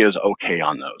frequency is okay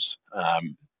on those.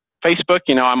 Facebook,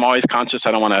 you know, I'm always conscious.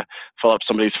 I don't want to fill up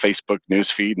somebody's Facebook news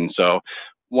feed. And so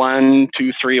 1,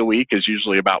 2, 3 a week is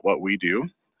usually about what we do,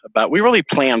 but we really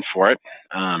plan for it.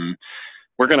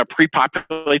 We're going to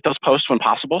pre-populate those posts when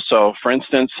possible. So for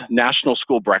instance, National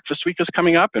School Breakfast Week is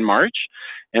coming up in March.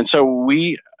 And so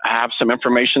we have some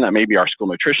information that maybe our School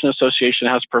Nutrition Association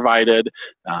has provided.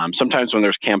 Sometimes when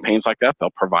there's campaigns like that, they'll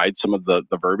provide some of the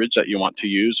verbiage that you want to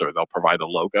use, or they'll provide a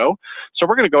logo. So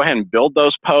we're going to go ahead and build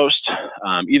those posts,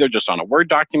 either just on a Word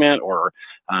document, or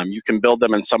you can build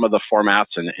them in some of the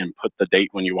formats and put the date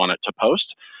when you want it to post.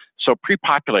 So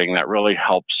pre-populating that really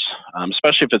helps,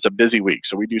 especially if it's a busy week.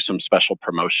 So we do some special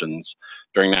promotions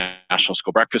during National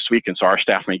School Breakfast Week, and so our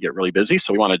staff may get really busy,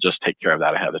 so we want to just take care of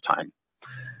that ahead of time.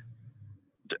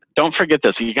 Don't forget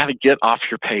this, you got to get off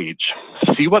your page.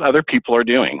 See what other people are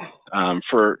doing.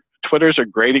 For Twitter's a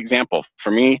great example. For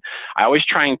me, I always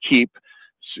try and keep,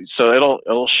 so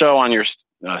it'll show on your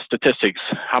statistics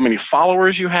how many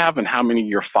followers you have and how many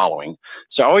you're following.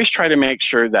 So I always try to make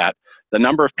sure that the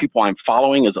number of people I'm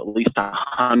following is at least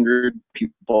 100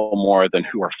 people more than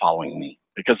who are following me,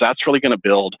 because that's really going to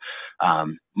build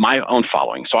my own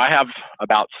following. So I have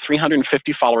about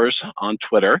 350 followers on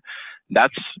Twitter.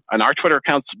 And our Twitter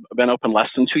account's been open less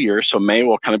than 2 years, so May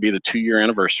will kind of be the 2-year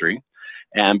anniversary.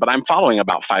 But I'm following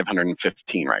about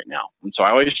 515 right now. And so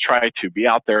I always try to be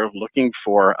out there looking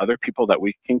for other people that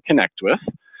we can connect with.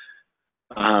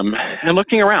 And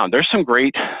looking around, there's some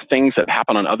great things that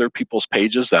happen on other people's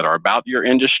pages that are about your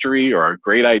industry, or a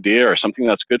great idea, or something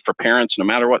that's good for parents no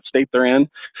matter what state they're in.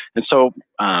 And so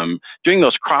doing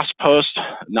those cross posts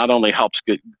not only helps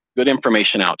get good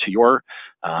information out to your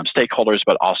stakeholders,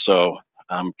 but also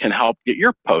can help get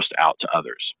your post out to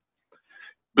others.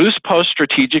 Boost posts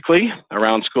strategically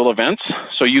around school events.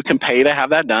 So you can pay to have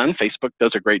that done. Facebook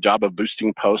does a great job of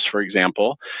boosting posts, for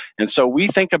example. And so we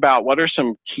think about what are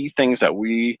some key things that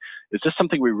is this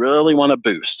something we really want to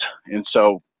boost? And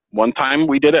so one time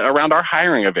we did it around our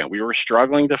hiring event. We were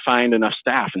struggling to find enough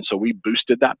staff, and so we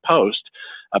boosted that post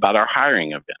about our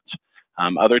hiring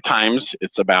event. Other times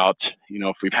it's about, you know,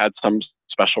 if we've had some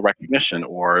special recognition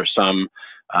or some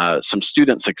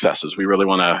student successes, we really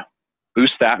want to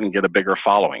boost that and get a bigger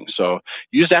following. So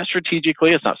use that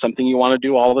strategically. It's not something you want to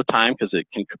do all the time because it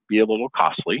can be a little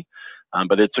costly,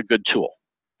 but it's a good tool.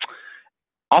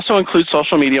 Also include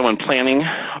social media when planning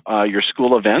your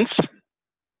school events.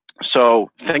 So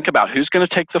think about who's going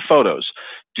to take the photos.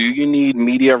 Do you need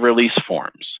media release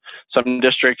forms? Some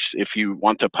districts, if you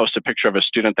want to post a picture of a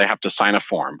student, they have to sign a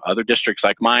form. Other districts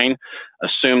like mine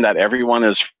assume that everyone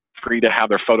is free to have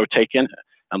their photo taken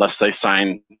unless they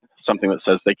sign something that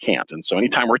says they can't. And so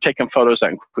anytime we're taking photos that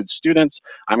include students,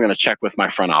 I'm going to check with my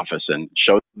front office and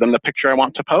show them the picture I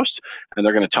want to post, and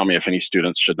they're going to tell me if any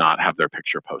students should not have their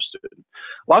picture posted.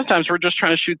 A lot of times we're just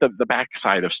trying to shoot the back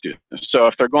side of students. So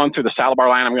if they're going through the salad bar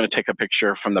line, I'm going to take a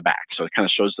picture from the back. So it kind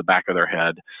of shows the back of their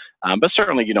head. But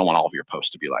certainly you don't want all of your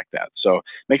posts to be like that. So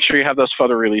make sure you have those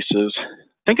photo releases.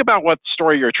 Think about what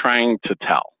story you're trying to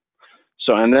tell.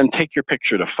 So, and then take your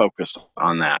picture to focus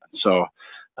on that. So,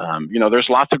 you know, there's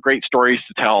lots of great stories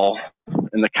to tell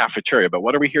in the cafeteria, but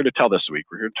what are we here to tell this week?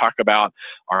 We're here to talk about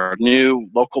our new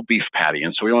local beef patty.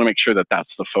 And so we want to make sure that that's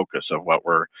the focus of what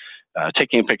we're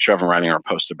taking a picture of and writing our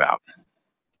post about.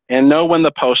 And know when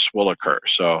the post will occur.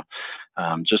 So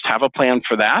just have a plan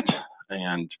for that,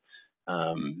 and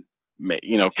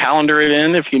you know, calendar it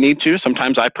in if you need to.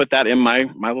 Sometimes I put that in my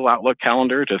little Outlook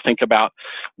calendar to think about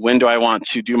when do I want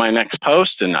to do my next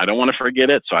post, and I don't want to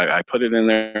forget it, so I put it in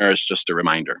there as just a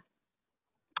reminder.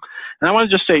 And I want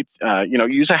to just say, you know,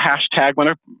 use a hashtag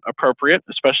when appropriate,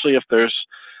 especially if there's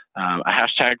a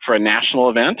hashtag for a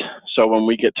national event. So when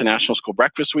we get to National School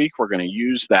Breakfast Week, we're going to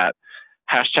use that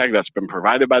hashtag that's been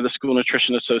provided by the School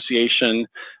Nutrition Association,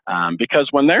 because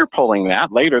when they're pulling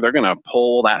that later, they're going to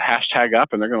pull that hashtag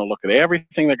up and they're going to look at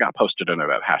everything that got posted under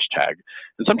that hashtag.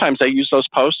 And sometimes they use those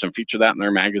posts and feature that in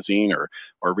their magazine or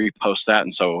repost that.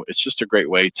 And so it's just a great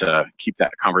way to keep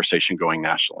that conversation going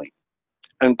nationally.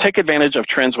 And take advantage of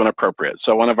trends when appropriate.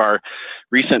 So one of our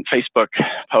recent Facebook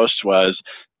posts was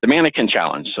the mannequin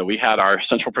challenge. So we had our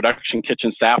central production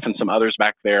kitchen staff and some others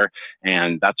back there,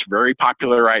 and that's very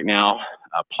popular right now.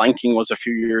 Planking was a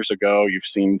few years ago. You've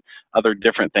seen other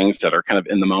different things that are kind of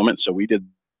in the moment. So we did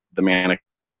the mannequin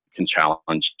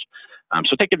challenge.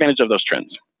 So take advantage of those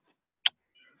trends.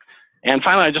 And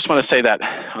finally, I just want to say that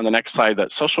on the next slide that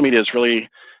social media is really,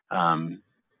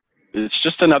 it's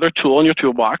just another tool in your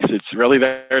toolbox. It's really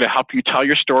there to help you tell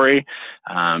your story,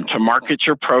 to market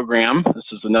your program. This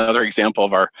is another example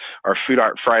of our Food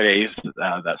Art Fridays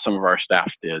that some of our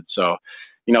staff did. So,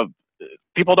 you know,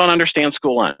 people don't understand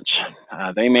school lunch.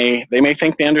 They may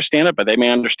think they understand it, but they may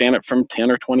understand it from 10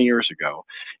 or 20 years ago.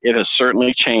 It has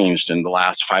certainly changed in the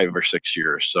last 5 or 6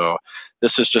 years. So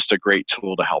this is just a great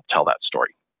tool to help tell that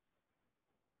story.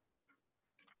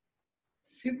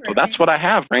 Super. So that's what I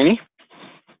have, Rainey.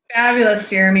 Fabulous,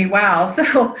 Jeremy. Wow.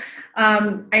 So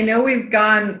I know we've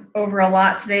gone over a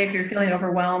lot today. If you're feeling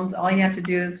overwhelmed, all you have to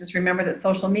do is just remember that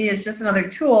social media is just another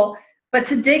tool. But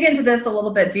to dig into this a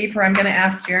little bit deeper, I'm going to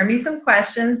ask Jeremy some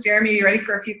questions. Jeremy, are you ready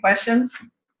for a few questions?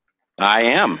 I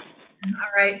am.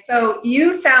 All right. So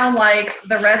you sound like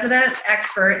the resident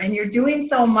expert, and you're doing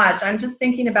so much. I'm just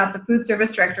thinking about the food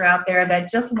service director out there that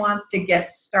just wants to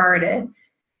get started.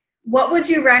 What would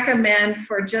you recommend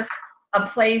for just a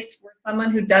place where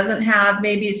someone who doesn't have,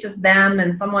 maybe it's just them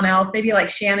and someone else, maybe like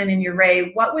Shannon and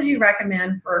Ray, what would you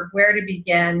recommend for where to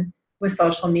begin with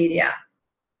social media?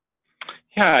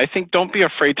 Yeah, I think don't be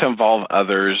afraid to involve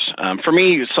others. For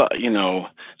me, so, you know,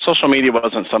 social media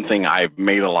wasn't something I've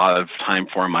made a lot of time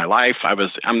for in my life.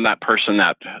 I'm that person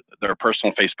that their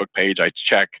personal Facebook page, I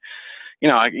check. You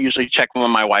know, I usually check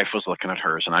when my wife was looking at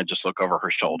hers, and I just look over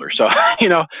her shoulder. So, you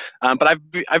know, but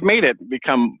I've made it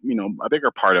become, you know, a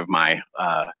bigger part of my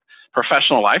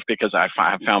professional life because I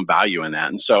have found value in that.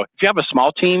 And so, if you have a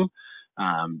small team,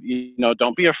 you know,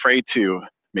 don't be afraid to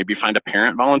maybe find a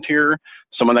parent volunteer,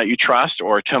 someone that you trust,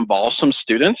 or to involve some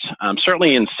students.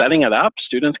 Certainly, in setting it up,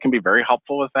 students can be very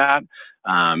helpful with that.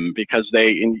 Because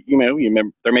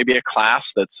there may be a class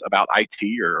that's about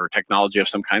IT or technology of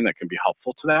some kind that can be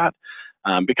helpful to that.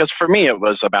 Because for me, it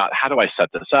was about how do I set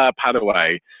this up? How do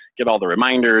I get all the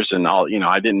reminders and all, you know,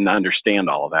 I didn't understand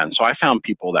all of that. And so I found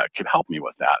people that could help me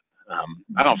with that.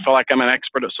 I don't feel like I'm an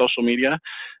expert at social media,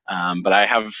 but I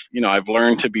have, you know, I've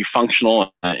learned to be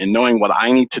functional in knowing what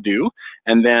I need to do.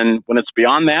 And then when it's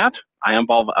beyond that, I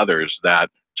involve others that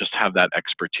just have that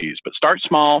expertise. But start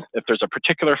small. If there's a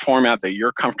particular format that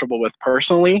you're comfortable with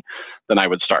personally, then I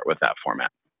would start with that format.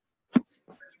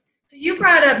 So you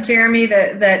brought up, Jeremy,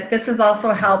 that this has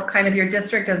also helped kind of your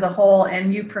district as a whole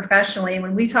and you professionally.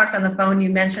 When we talked on the phone, you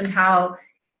mentioned how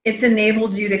it's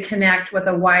enabled you to connect with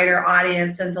a wider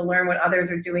audience and to learn what others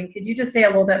are doing. Could you just say a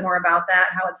little bit more about that,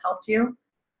 how it's helped you?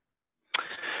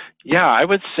 Yeah, I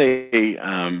would say,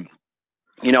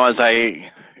 you know,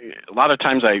 a lot of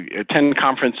times I attend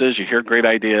conferences, you hear great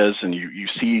ideas, and you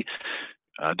see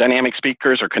dynamic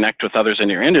speakers or connect with others in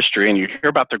your industry, and you hear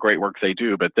about the great work they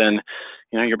do, but then,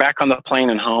 you know, you're back on the plane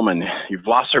and home and you've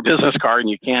lost their business card and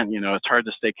you can't, you know, it's hard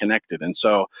to stay connected. And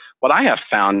so what I have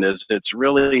found is it's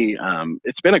really,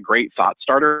 it's been a great thought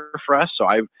starter for us.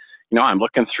 So you know, I'm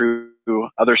looking through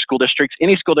other school districts,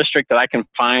 any school district that I can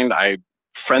find, I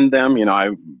friend them, you know, I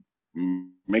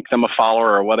make them a follower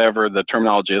or whatever the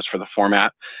terminology is for the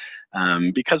format,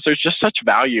 because there's just such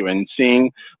value in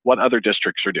seeing what other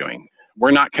districts are doing.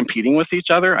 We're not competing with each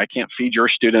other. I can't feed your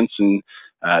students in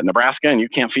Nebraska, and you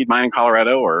can't feed mine in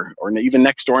Colorado, or even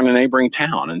next door in a neighboring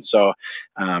town. And so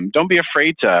don't be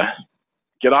afraid to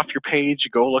get off your page,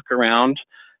 go look around.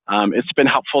 It's been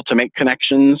helpful to make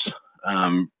connections,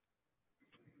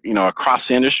 you know, across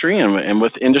the industry and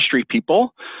with industry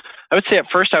people. I would say at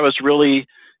first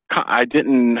I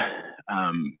didn't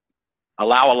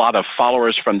allow a lot of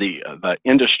followers from the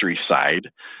industry side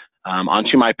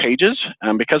onto my pages,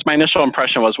 because my initial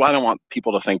impression was, well, I don't want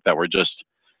people to think that we're just,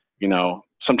 you know,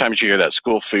 sometimes you hear that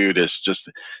school food is just,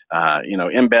 you know,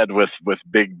 in bed with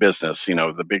big business, you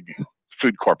know, the big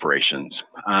food corporations.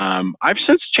 I've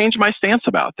since changed my stance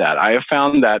about that. I have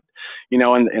found that, you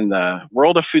know, in the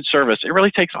world of food service, it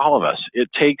really takes all of us. It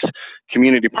takes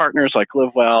community partners like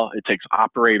LiveWell. It takes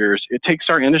operators. It takes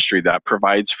our industry that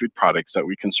provides food products that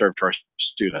we can serve to our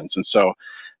students. And so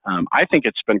I think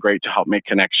it's been great to help make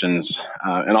connections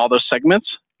in all those segments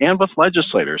and with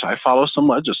legislators. I follow some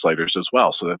legislators as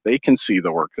well so that they can see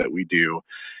the work that we do.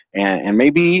 And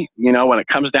maybe, you know, when it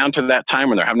comes down to that time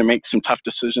when they're having to make some tough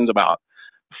decisions about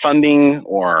funding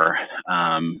or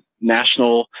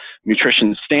national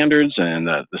nutrition standards and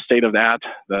the state of that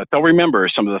they'll remember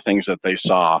some of the things that they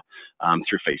saw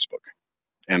through Facebook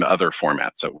and other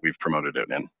formats that we've promoted it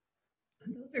in.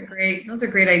 Those are great. Those are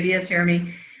great ideas,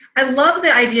 Jeremy. I love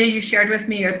the idea you shared with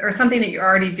me, or something that you're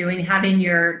already doing, having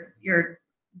your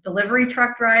delivery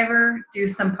truck driver do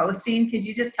some posting. Could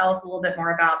you just tell us a little bit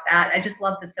more about that? I just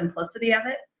love the simplicity of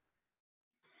it.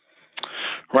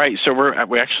 Right. So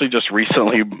we actually just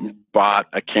recently bought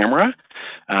a camera,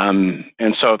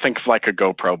 and so think of like a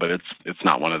GoPro, but it's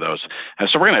not one of those. And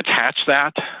so we're going to attach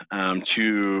that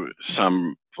to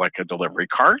some like a delivery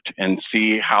cart and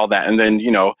see how that, and then,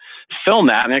 you know, film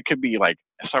that, and it could be like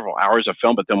several hours of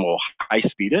film, but then we'll high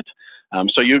speed it.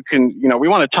 So you can, you know, we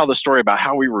want to tell the story about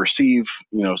how we receive,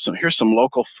 you know, here's some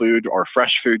local food or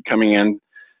fresh food coming in.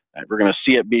 We're going to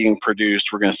see it being produced.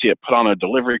 We're going to see it put on a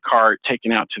delivery cart,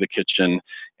 taken out to the kitchen,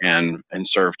 and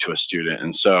served to a student.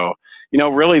 And so, you know,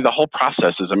 really the whole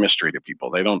process is a mystery to people.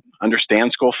 They don't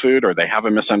understand school food, or they have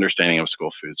a misunderstanding of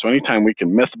school food. So anytime we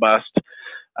can myth bust,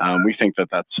 we think that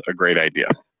that's a great idea.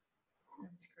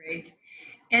 That's great.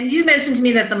 And you mentioned to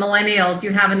me that the millennials,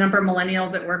 you have a number of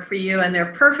millennials that work for you, and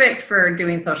they're perfect for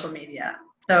doing social media.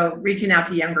 So reaching out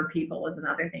to younger people is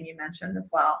another thing you mentioned as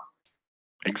well.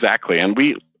 Exactly. And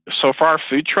so for our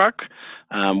food truck,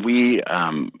 we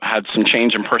had some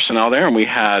change in personnel there, and we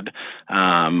had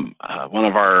one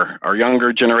of our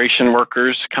younger generation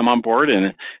workers come on board,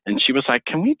 and she was like,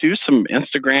 can we do some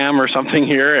Instagram or something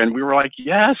here? And we were like,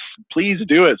 yes, please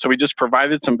do it. So we just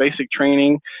provided some basic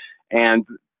training,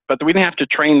 but we didn't have to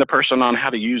train the person on how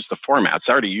to use the formats.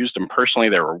 I already used them personally.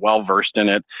 They were well versed in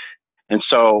it. And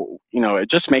so, you know, it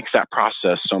just makes that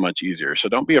process so much easier. So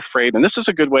don't be afraid. And this is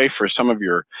a good way for some of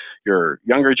your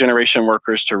younger generation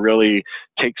workers to really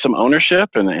take some ownership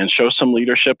and show some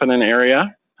leadership in an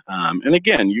area. And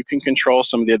again, you can control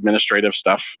some of the administrative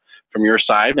stuff from your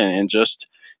side, and just,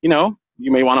 you know, you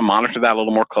may want to monitor that a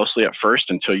little more closely at first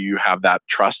until you have that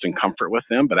trust and comfort with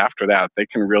them. But after that, they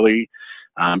can really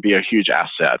be a huge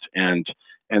asset. And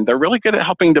they're really good at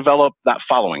helping develop that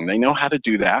following. They know how to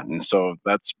do that. And so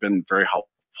that's been very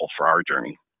helpful for our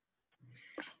journey.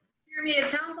 Jeremy, it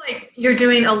sounds like you're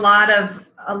doing a lot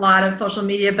of social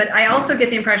media, but I also get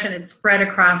the impression it's spread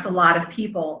across a lot of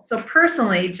people. So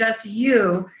personally, just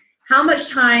you, how much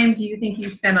time do you think you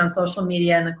spend on social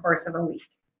media in the course of a week?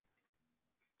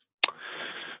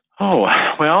 Oh,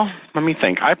 well, let me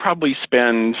think. I probably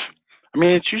spend, I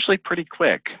mean, it's usually pretty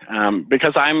quick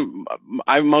because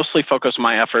I mostly focus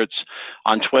my efforts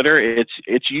on Twitter.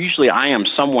 It's usually I am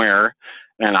somewhere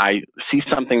and I see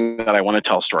something that I want to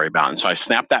tell a story about, and so I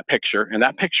snap that picture, and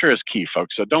that picture is key,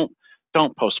 folks. So don't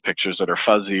post pictures that are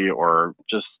fuzzy, or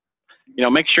just, you know,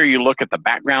 make sure you look at the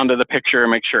background of the picture,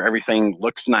 make sure everything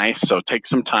looks nice. So take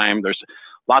some time. There's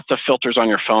lots of filters on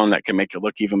your phone that can make it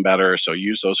look even better. So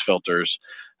use those filters.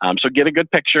 So get a good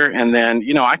picture, and then,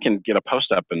 you know, I can get a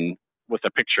post up with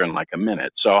a picture in like a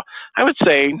minute. So I would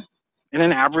say in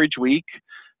an average week,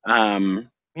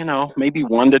 you know, maybe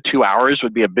 1 to 2 hours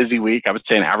would be a busy week. I would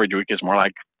say an average week is more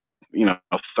like, you know,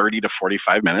 30 to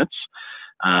 45 minutes.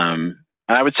 And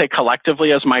I would say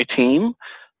collectively as my team,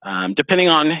 depending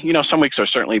on, you know, some weeks are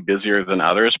certainly busier than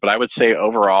others, but I would say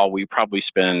overall we probably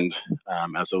spend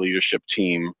as a leadership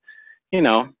team, you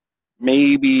know,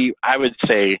 maybe I would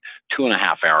say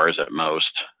 2.5 hours at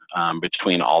most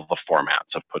between all the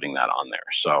formats of putting that on there.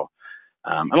 So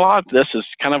a lot of this is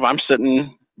kind of, I'm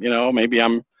sitting, you know, maybe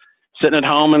I'm sitting at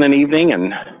home in an evening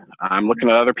and I'm looking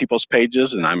at other people's pages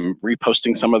and I'm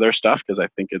reposting some of their stuff because I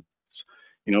think it's,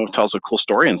 you know, tells a cool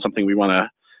story and something we want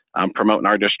to promote in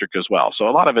our district as well. So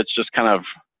a lot of it's just kind of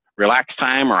relaxed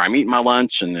time, or I'm eating my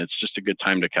lunch, and it's just a good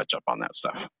time to catch up on that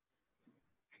stuff.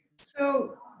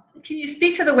 So can you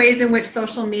speak to the ways in which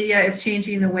social media is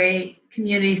changing the way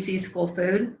communities see school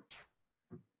food?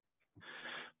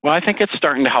 Well, I think it's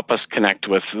starting to help us connect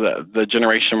with the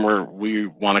generation where we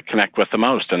want to connect with the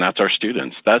most, and that's our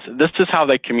students. This is how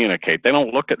they communicate. They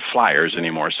don't look at flyers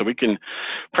anymore, so we can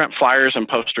print flyers and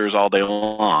posters all day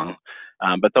long,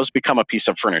 but those become a piece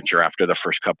of furniture after the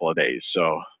first couple of days.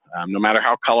 So no matter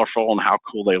how colorful and how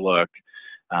cool they look,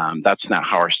 that's not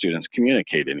how our students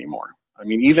communicate anymore. I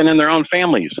mean, even in their own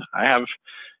families, I have,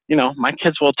 you know, my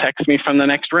kids will text me from the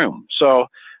next room. So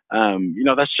you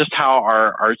know, that's just how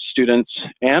our students,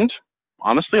 and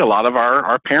honestly, a lot of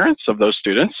our parents of those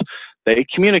students, they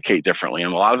communicate differently,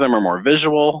 and a lot of them are more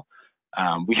visual.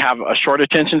 We have a short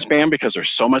attention span because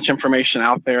there's so much information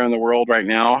out there in the world right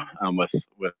now with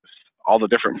all the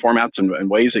different formats and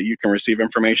ways that you can receive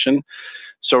information.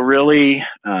 So really,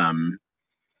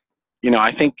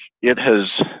 I think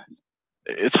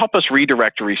it's helped us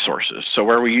redirect resources. So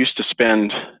where we used to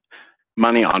spend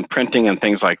money on printing and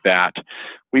things like that,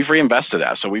 we've reinvested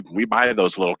that. So we buy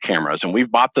those little cameras, and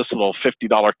we've bought this little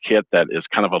 $50 kit that is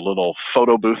kind of a little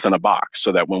photo booth in a box,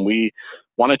 so that when we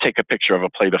want to take a picture of a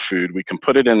plate of food, we can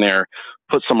put it in there,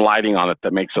 put some lighting on it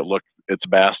that makes it look its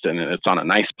best, and it's on a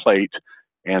nice plate.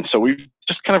 And so we've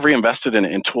just kind of reinvested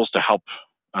in tools to help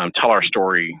tell our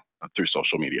story through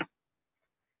social media.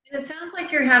 And it sounds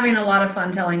like you're having a lot of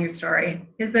fun telling your story.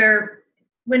 Is there,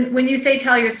 when you say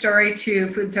tell your story to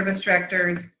food service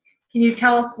directors, can you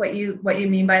tell us what you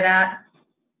mean by that?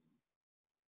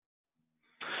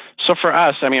 So for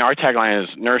us, I mean, our tagline is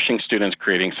nourishing students,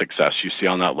 creating success. You see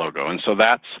on that logo. And so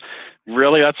that's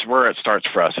where it starts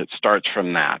for us. It starts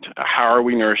from that. How are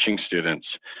we nourishing students?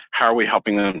 How are we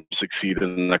helping them succeed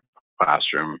in the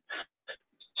classroom?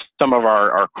 Some of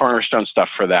our cornerstone stuff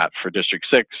for that, for District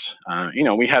 6,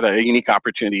 we had a unique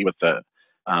opportunity with a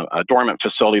dormant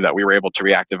facility that we were able to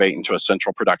reactivate into a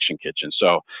central production kitchen.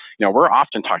 So, we're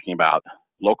often talking about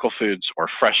local foods or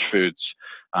fresh foods,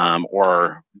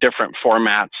 or different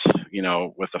formats,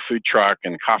 with a food truck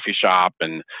and coffee shop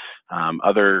and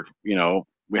other,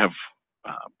 we have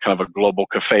kind of a global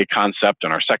cafe concept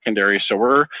in our secondary. So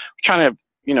we're trying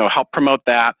to, help promote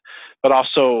that, but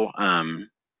also,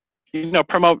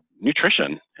 promote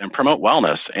nutrition and promote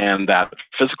wellness, and that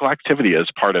physical activity is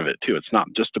part of it too. It's not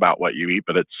just about what you eat,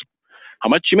 but it's how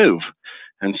much you move.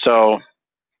 And so,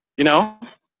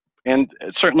 and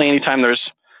certainly anytime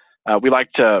we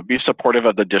like to be supportive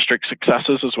of the district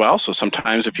successes as well. So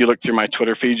sometimes if you look through my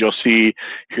Twitter feed, you'll see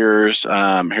here's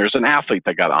an athlete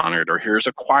that got honored, or here's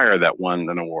a choir that won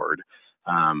an award.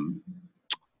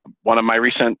 One of my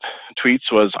recent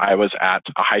tweets was I was at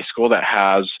a high school that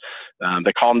has,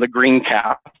 they call them the Green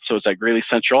Cap. So it's at Greeley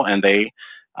Central, and they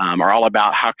are all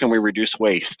about how can we reduce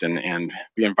waste and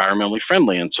be environmentally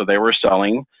friendly. And so they were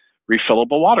selling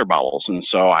refillable water bottles. And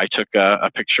so I took a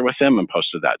picture with them and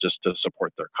posted that just to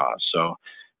support their cause. So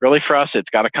really for us, it's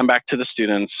got to come back to the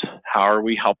students. How are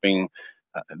we helping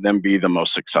them be the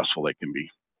most successful they can be?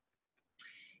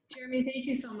 Jeremy, thank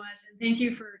you so much. And thank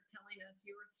you for telling us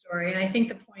your story. And I think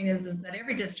the point is that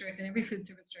every district and every food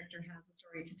service director has a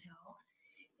story to tell.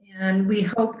 And we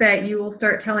hope that you will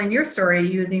start telling your story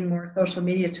using more social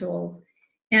media tools.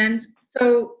 And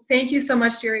so thank you so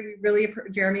much, Jeremy.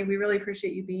 We really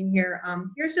appreciate you being here.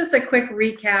 Here's just a quick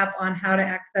recap on how to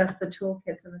access the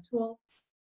toolkits and the tools.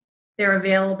 They're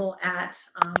available at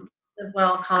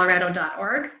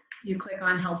livewellcolorado.org. You click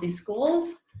on Healthy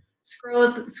Schools,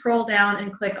 scroll down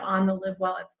and click on the Live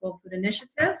Well at School Food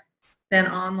Initiative, then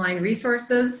Online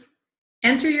Resources.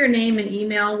 Enter your name and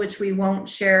email, which we won't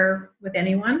share with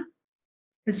anyone.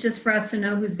 It's just for us to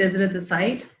know who's visited the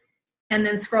site. And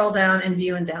then scroll down and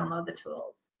view and download the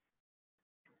tools.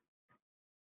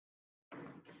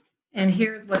 And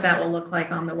here's what that will look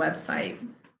like on the website.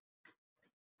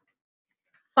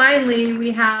 Finally,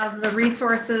 we have the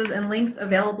resources and links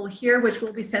available here, which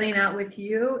we'll be sending out with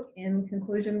you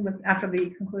after the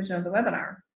conclusion of the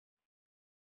webinar.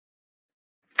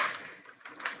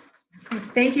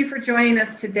 Thank you for joining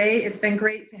us today. It's been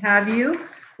great to have you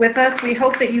with us. We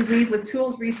hope that you leave with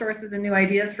tools, resources, and new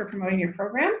ideas for promoting your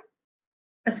program.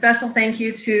 A special thank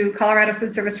you to Colorado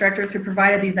Food Service Directors who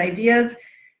provided these ideas,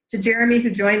 to Jeremy who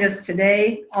joined us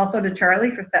today, also to Charlie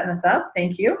for setting us up,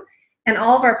 thank you, and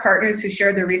all of our partners who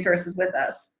shared their resources with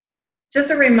us.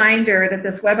 Just a reminder that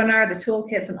this webinar, the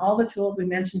toolkits, and all the tools we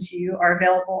mentioned to you are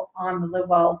available on the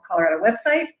LiveWell Colorado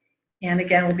website. And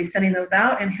again, we'll be sending those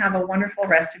out, and have a wonderful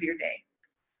rest of your day.